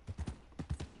die?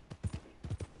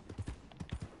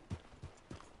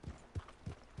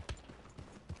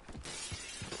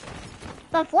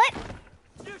 The flip?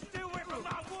 You stay away from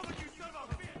my woman, you son of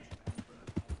a bitch!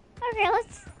 Okay,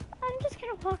 I'm just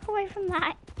gonna walk away from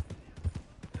that.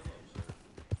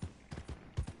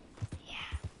 Yeah.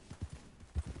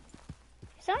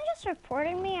 Someone just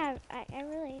reported me? I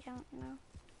really don't know.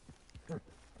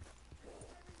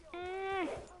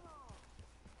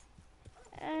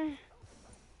 I'm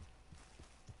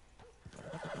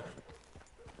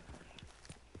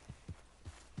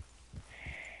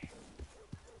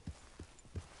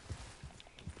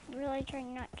really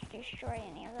trying not to destroy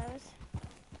any of those.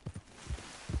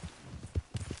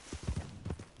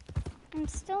 I'm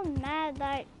still mad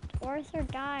that Arthur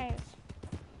dies.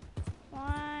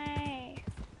 Why?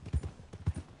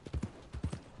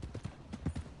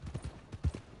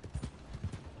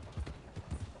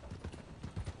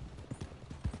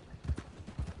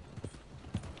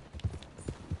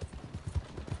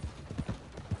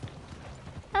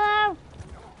 Hello?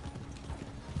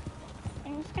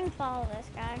 I'm just gonna follow this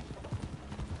guy.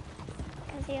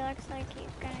 Because he looks like he's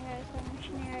gonna go to the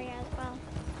mission area as well.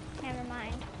 Never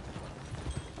mind.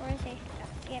 Where is he?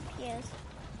 Yep, he is.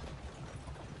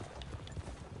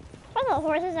 Well, the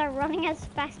horses are running as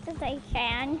fast as they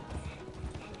can.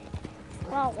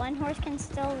 Well, one horse can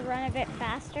still run a bit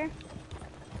faster.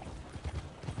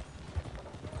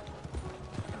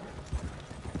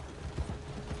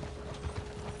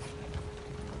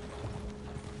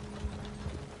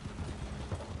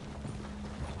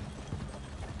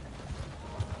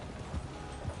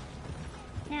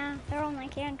 Yeah, they're only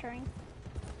cantering.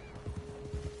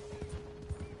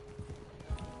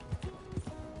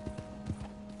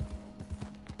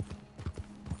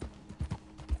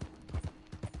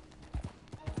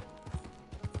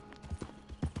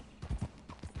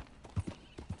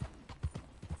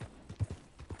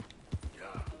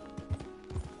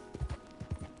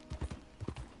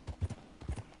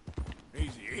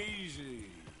 Easy.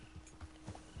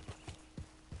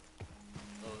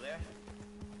 Hello there.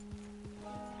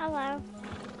 Hello.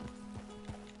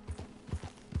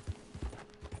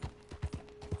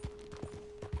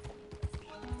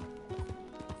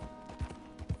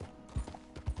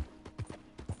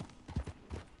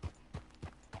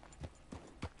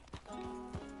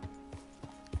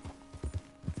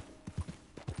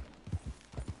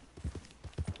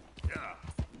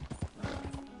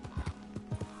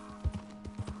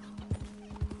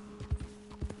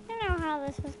 I don't know how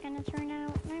this is gonna turn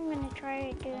out. I'm gonna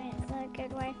try doing it the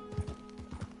good way.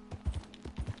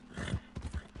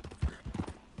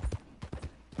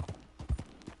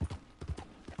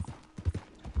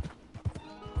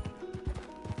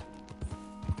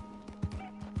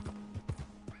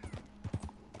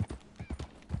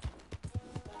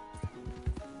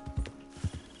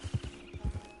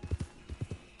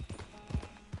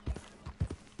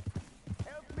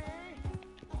 Help me!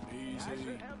 I Easy.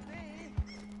 should help thee!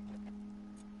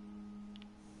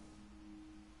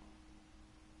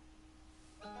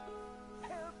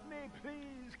 Help me,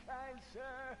 please, kind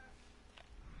sir!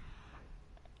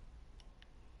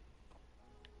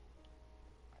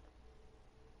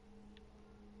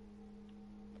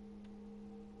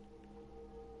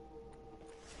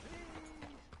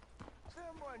 Please,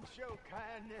 someone show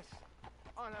kindness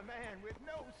on a man with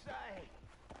no sight.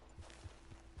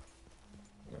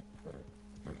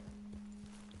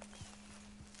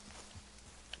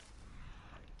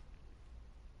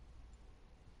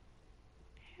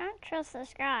 I don't trust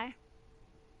this guy.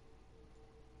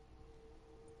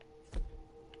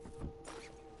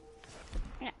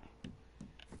 No.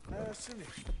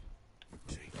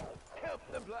 Help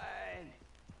the blind.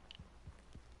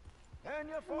 Earn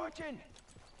your fortune.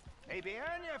 Maybe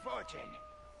earn your fortune.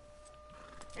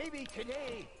 Maybe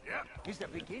today is the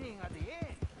beginning of the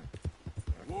end.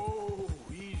 Whoa,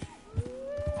 easy.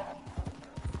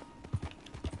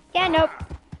 Yeah, nope.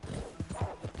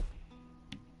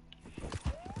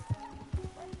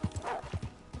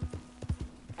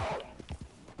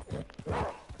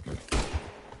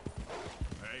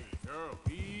 Hey, girl,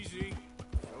 easy.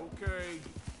 Okay.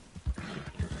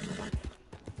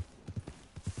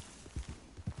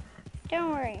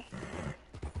 Don't worry.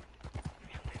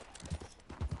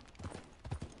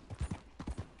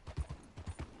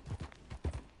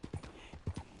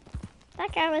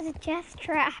 That guy was a death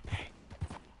trap.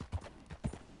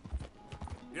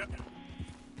 Yep.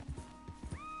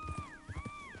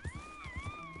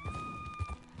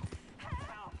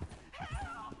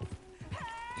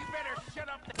 You better shut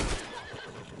up.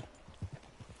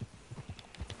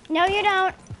 No, you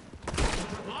don't.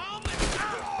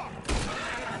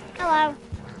 Hello.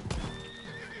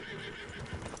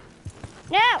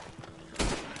 No!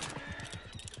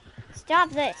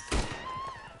 Stop this.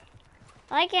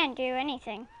 I can't do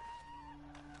anything.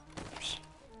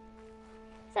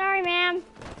 Sorry, ma'am.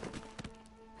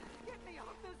 Get me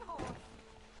off this horse.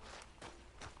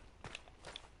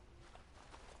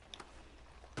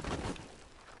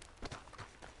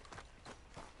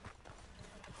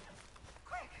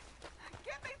 Quick!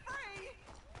 Get me free!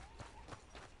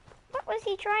 What was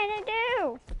he trying to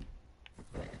do?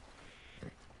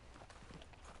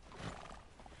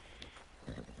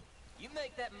 You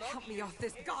make that monkey Help me off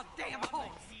this goddamn horse!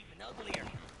 even uglier.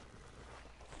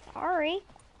 Sorry.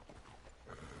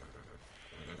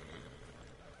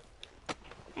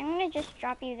 I'm gonna just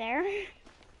drop you there.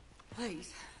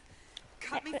 Please,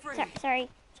 cut me free. Sorry.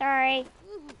 Sorry.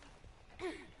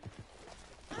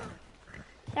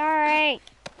 Sorry.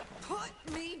 Put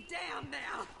me down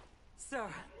now! Sir,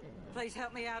 please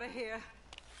help me out of here.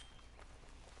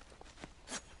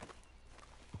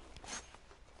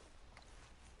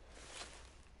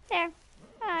 There.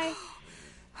 Bye.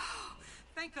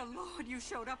 Thank the Lord you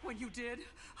showed up when you did.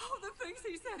 Oh, the things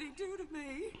he said he'd do to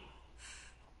me.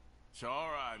 It's all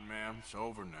right, ma'am. It's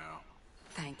over now.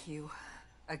 Thank you.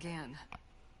 Again.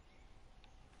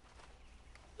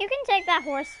 You can take that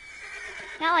horse.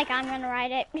 Not like I'm gonna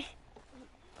ride it.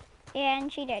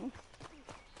 And she did.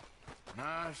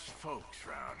 Nice folks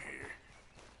round here.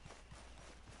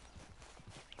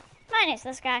 Minus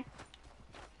this guy.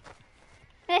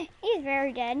 He's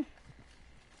very dead.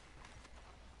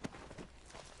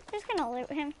 Just gonna loot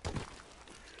him.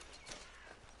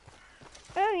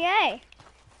 Oh, yay.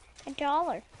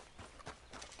 $1.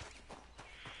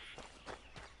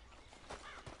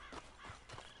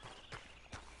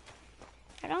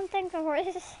 I don't think the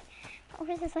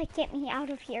horses like, get me out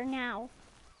of here now.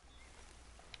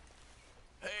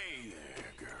 Hey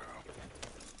there, girl.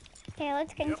 Okay,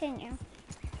 let's continue.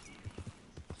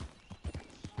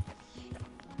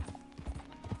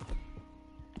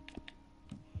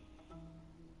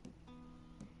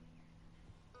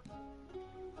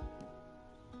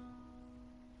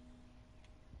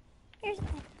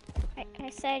 I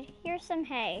said, here's some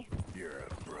hay. You're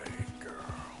a brave girl.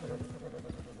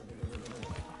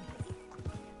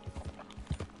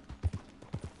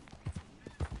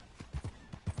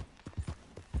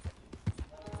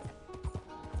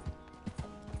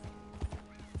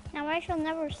 Now I shall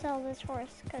never sell this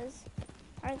horse because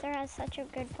Arthur has such a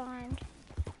good bond.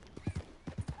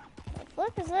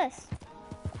 What flip is this?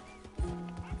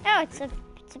 Oh, it's a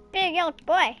big elk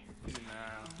boy.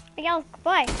 Big elk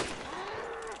boy.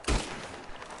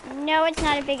 No, it's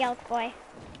not a big elk boy.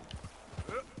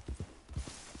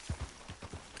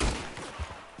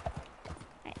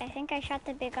 I think I shot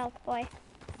the big elk boy.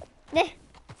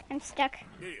 I'm stuck.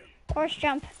 Horse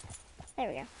jump. There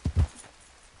we go.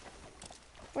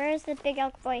 Where is the big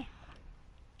elk boy?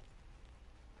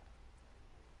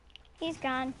 He's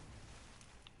gone.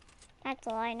 That's a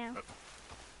lie now.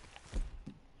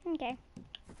 Okay.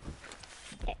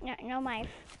 No knife.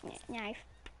 Knife.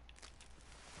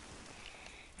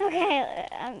 Okay.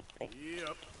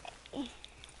 Yep.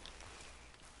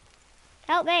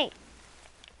 Help me.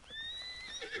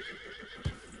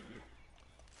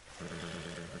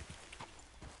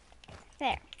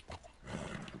 There.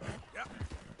 Yep.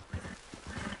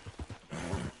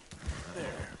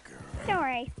 There, girl. Don't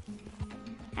worry.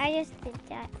 I just did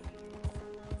that.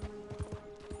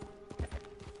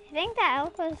 I think that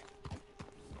elk was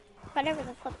whatever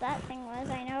the flip that thing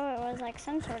was. I know it was like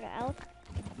some sort of elk.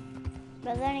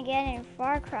 But then again, in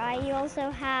Far Cry, you also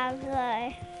have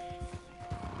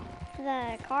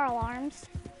the car alarms.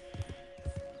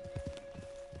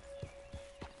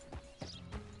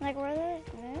 Like, were those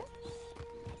moose?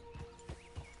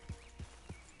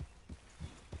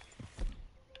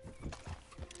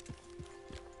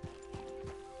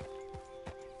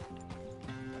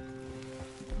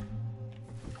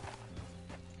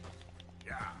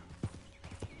 Yeah.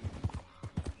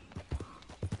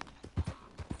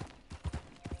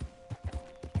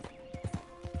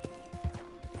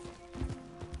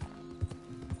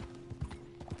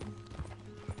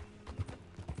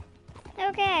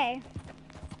 Okay.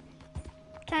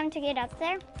 Time to get up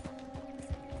there.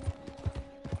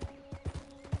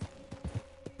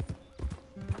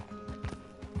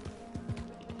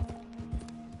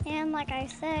 And like I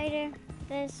said,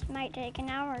 this might take an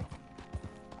hour.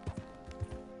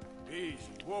 Easy,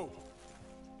 whoa.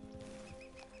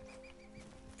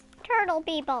 Turtle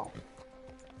people.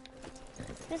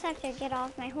 Just have to get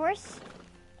off my horse.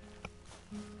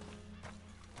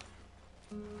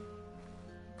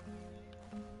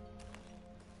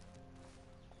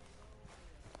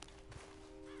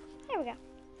 There we go.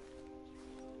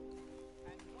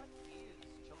 And what is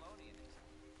Chelonianism?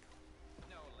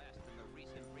 No less than the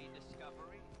recent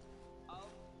rediscovery of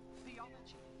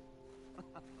theology.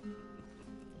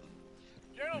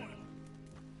 Gentlemen.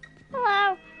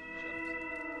 Hello.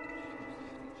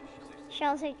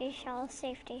 Shell safety, shell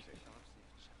safety.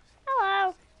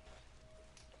 Hello.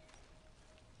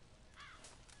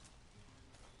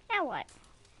 Now what?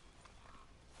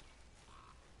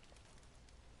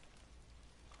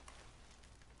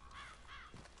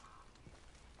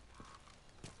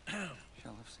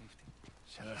 Shell of safety.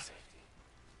 Shell of safety.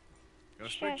 Gonna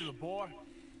speak to the boy?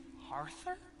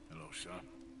 Arthur? Hello, son.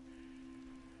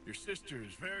 Your sister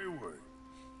is very worried.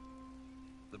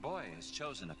 The boy has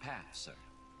chosen a path, sir.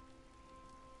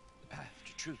 The path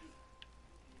to truth.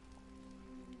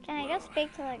 Can I go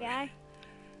speak to the guy?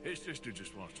 His sister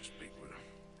just wants to speak with him.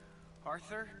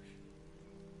 Arthur,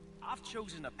 I've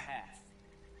chosen a path.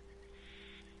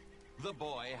 The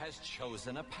boy has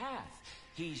chosen a path.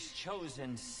 He's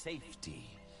chosen safety.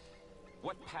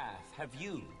 What path have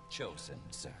you chosen,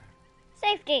 sir?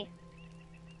 Safety.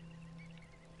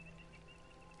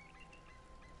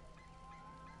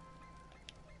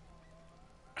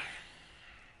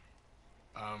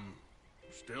 I'm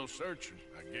still searching,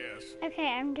 I guess. Okay,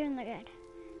 I'm doing the good.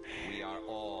 We are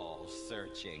all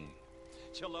searching.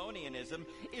 Chelonianism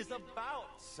is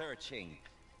about searching.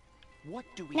 What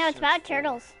do we No, it's search about for,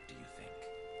 turtles. do you think?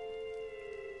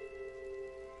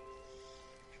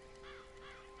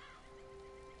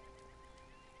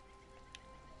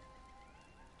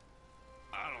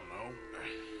 I don't know.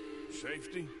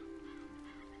 Safety?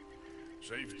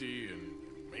 Safety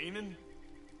and meaning?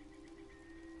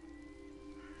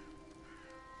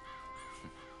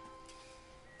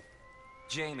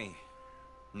 Jamie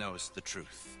knows the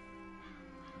truth.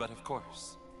 But of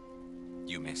course,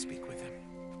 you may speak with him.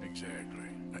 Exactly.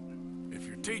 If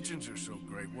your teachings are so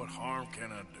great, what harm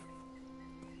can I do?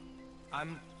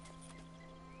 I'm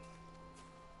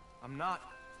not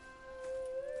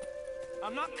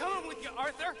coming with you,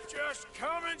 Arthur! Just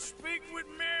come and speak with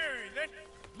Mary, then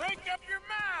make up your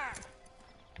mind!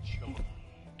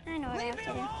 I know what I Leave have me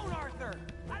to do. alone, Arthur!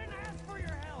 I didn't ask for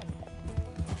your help!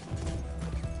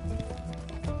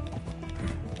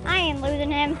 I ain't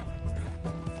losing him.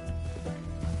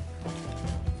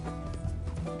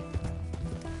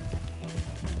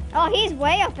 Oh, he's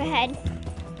way up ahead.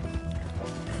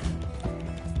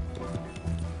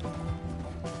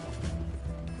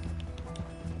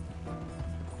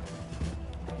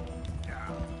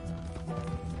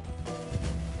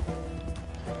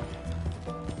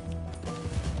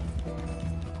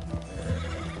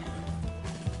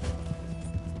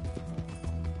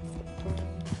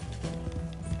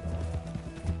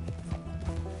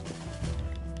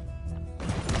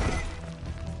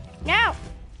 No!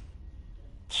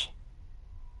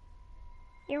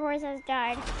 Your horse has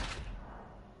died.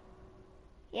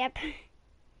 Yep.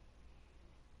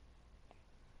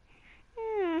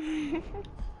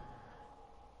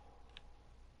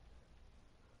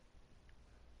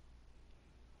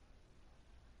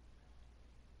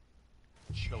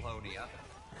 Chelonia.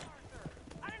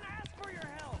 I didn't ask for your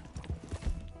help!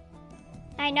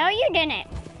 I know you didn't.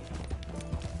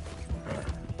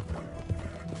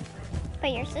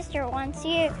 But your sister wants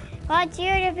you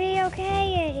to be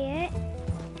okay, idiot.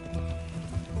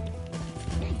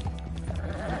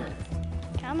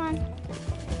 Come on.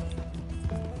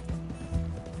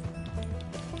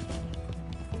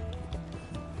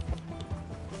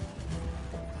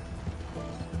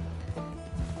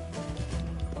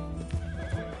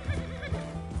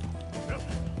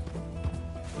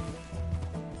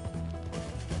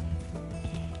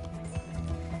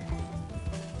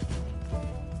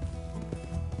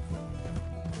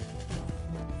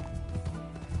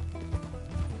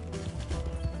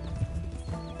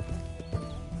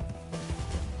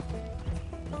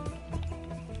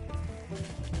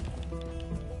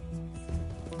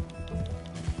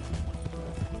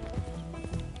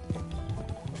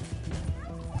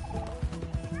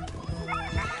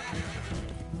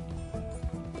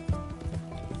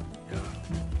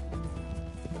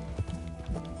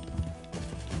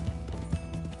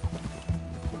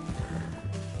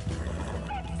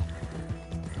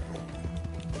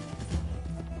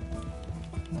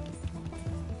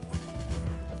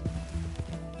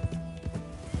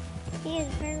 He is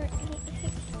very.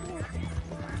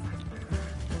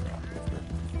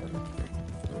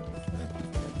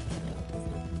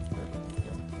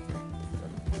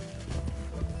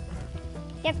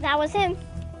 Yep, that was him.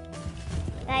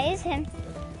 That is him.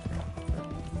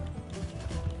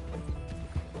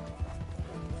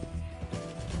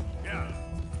 Yeah.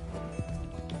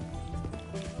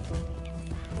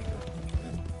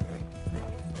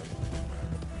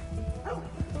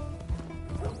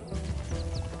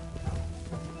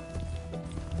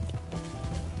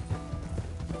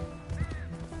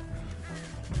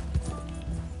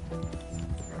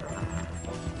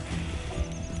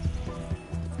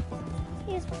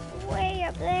 He's way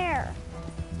up there.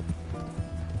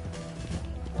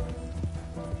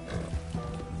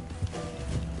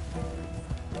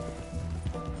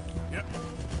 Yep.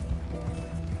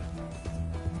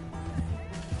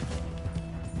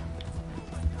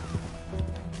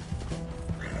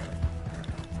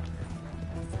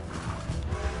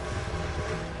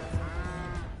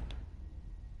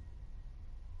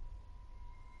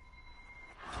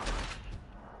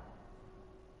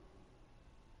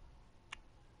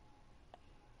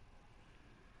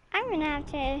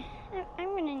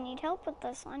 I'm gonna need help with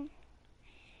this one.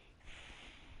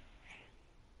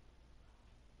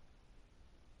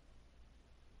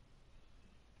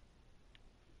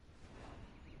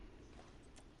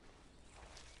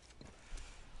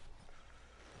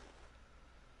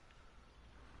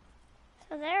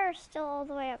 So they're still all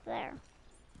the way up there.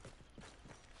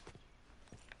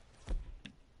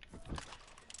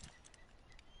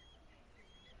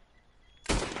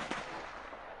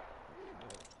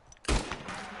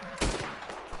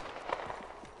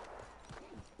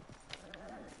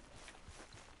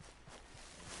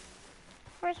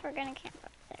 Of course we're gonna camp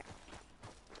up there.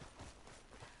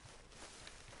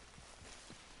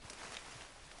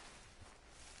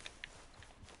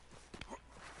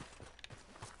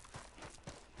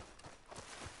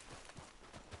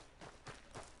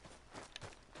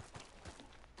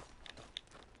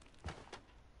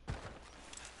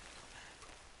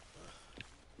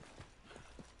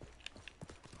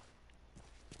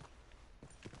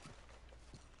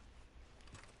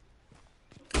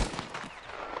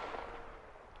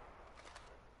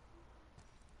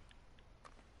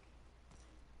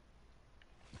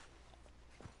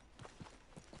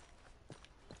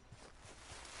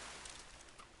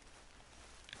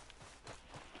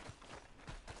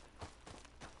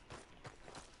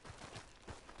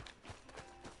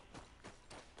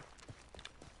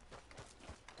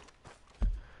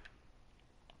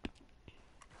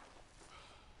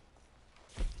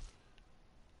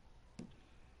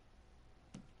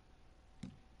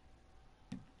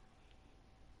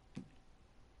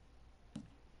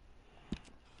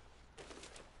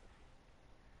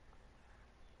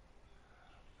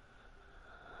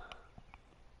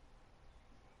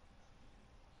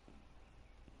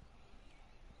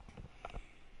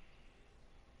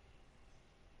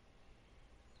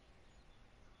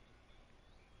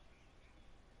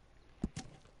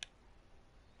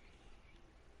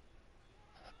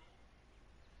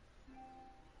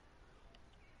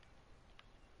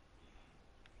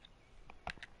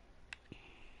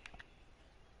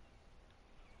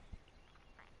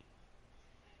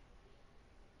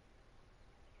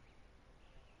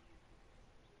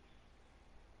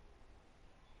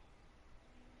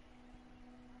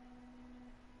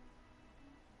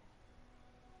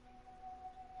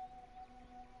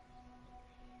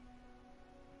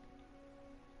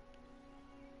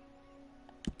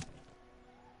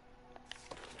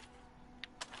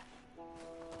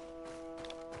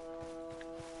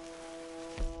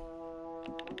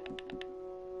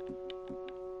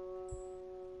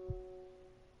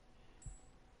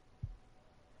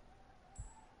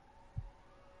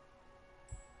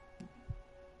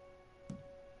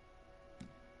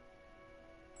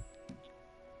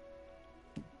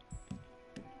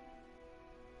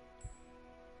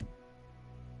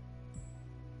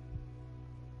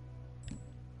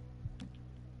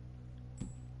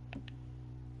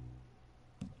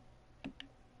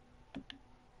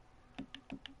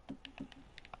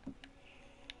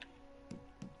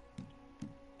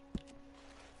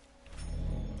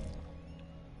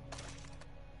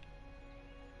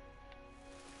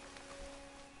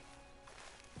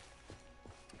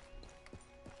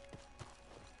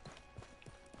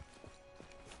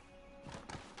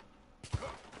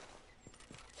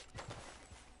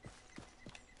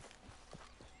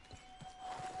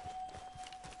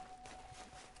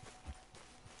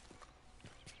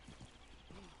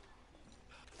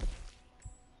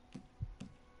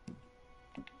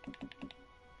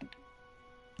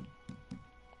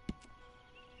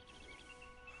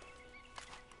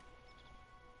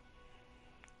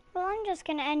 Well, I'm just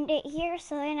gonna end it here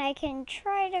so then I can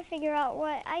try to figure out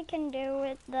what I can do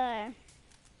with the,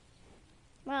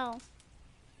 well,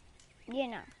 you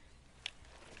know.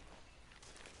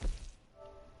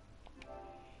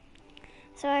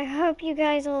 So I hope you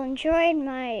guys all enjoyed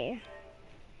my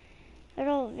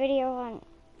little video on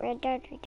Red Dead Redemption.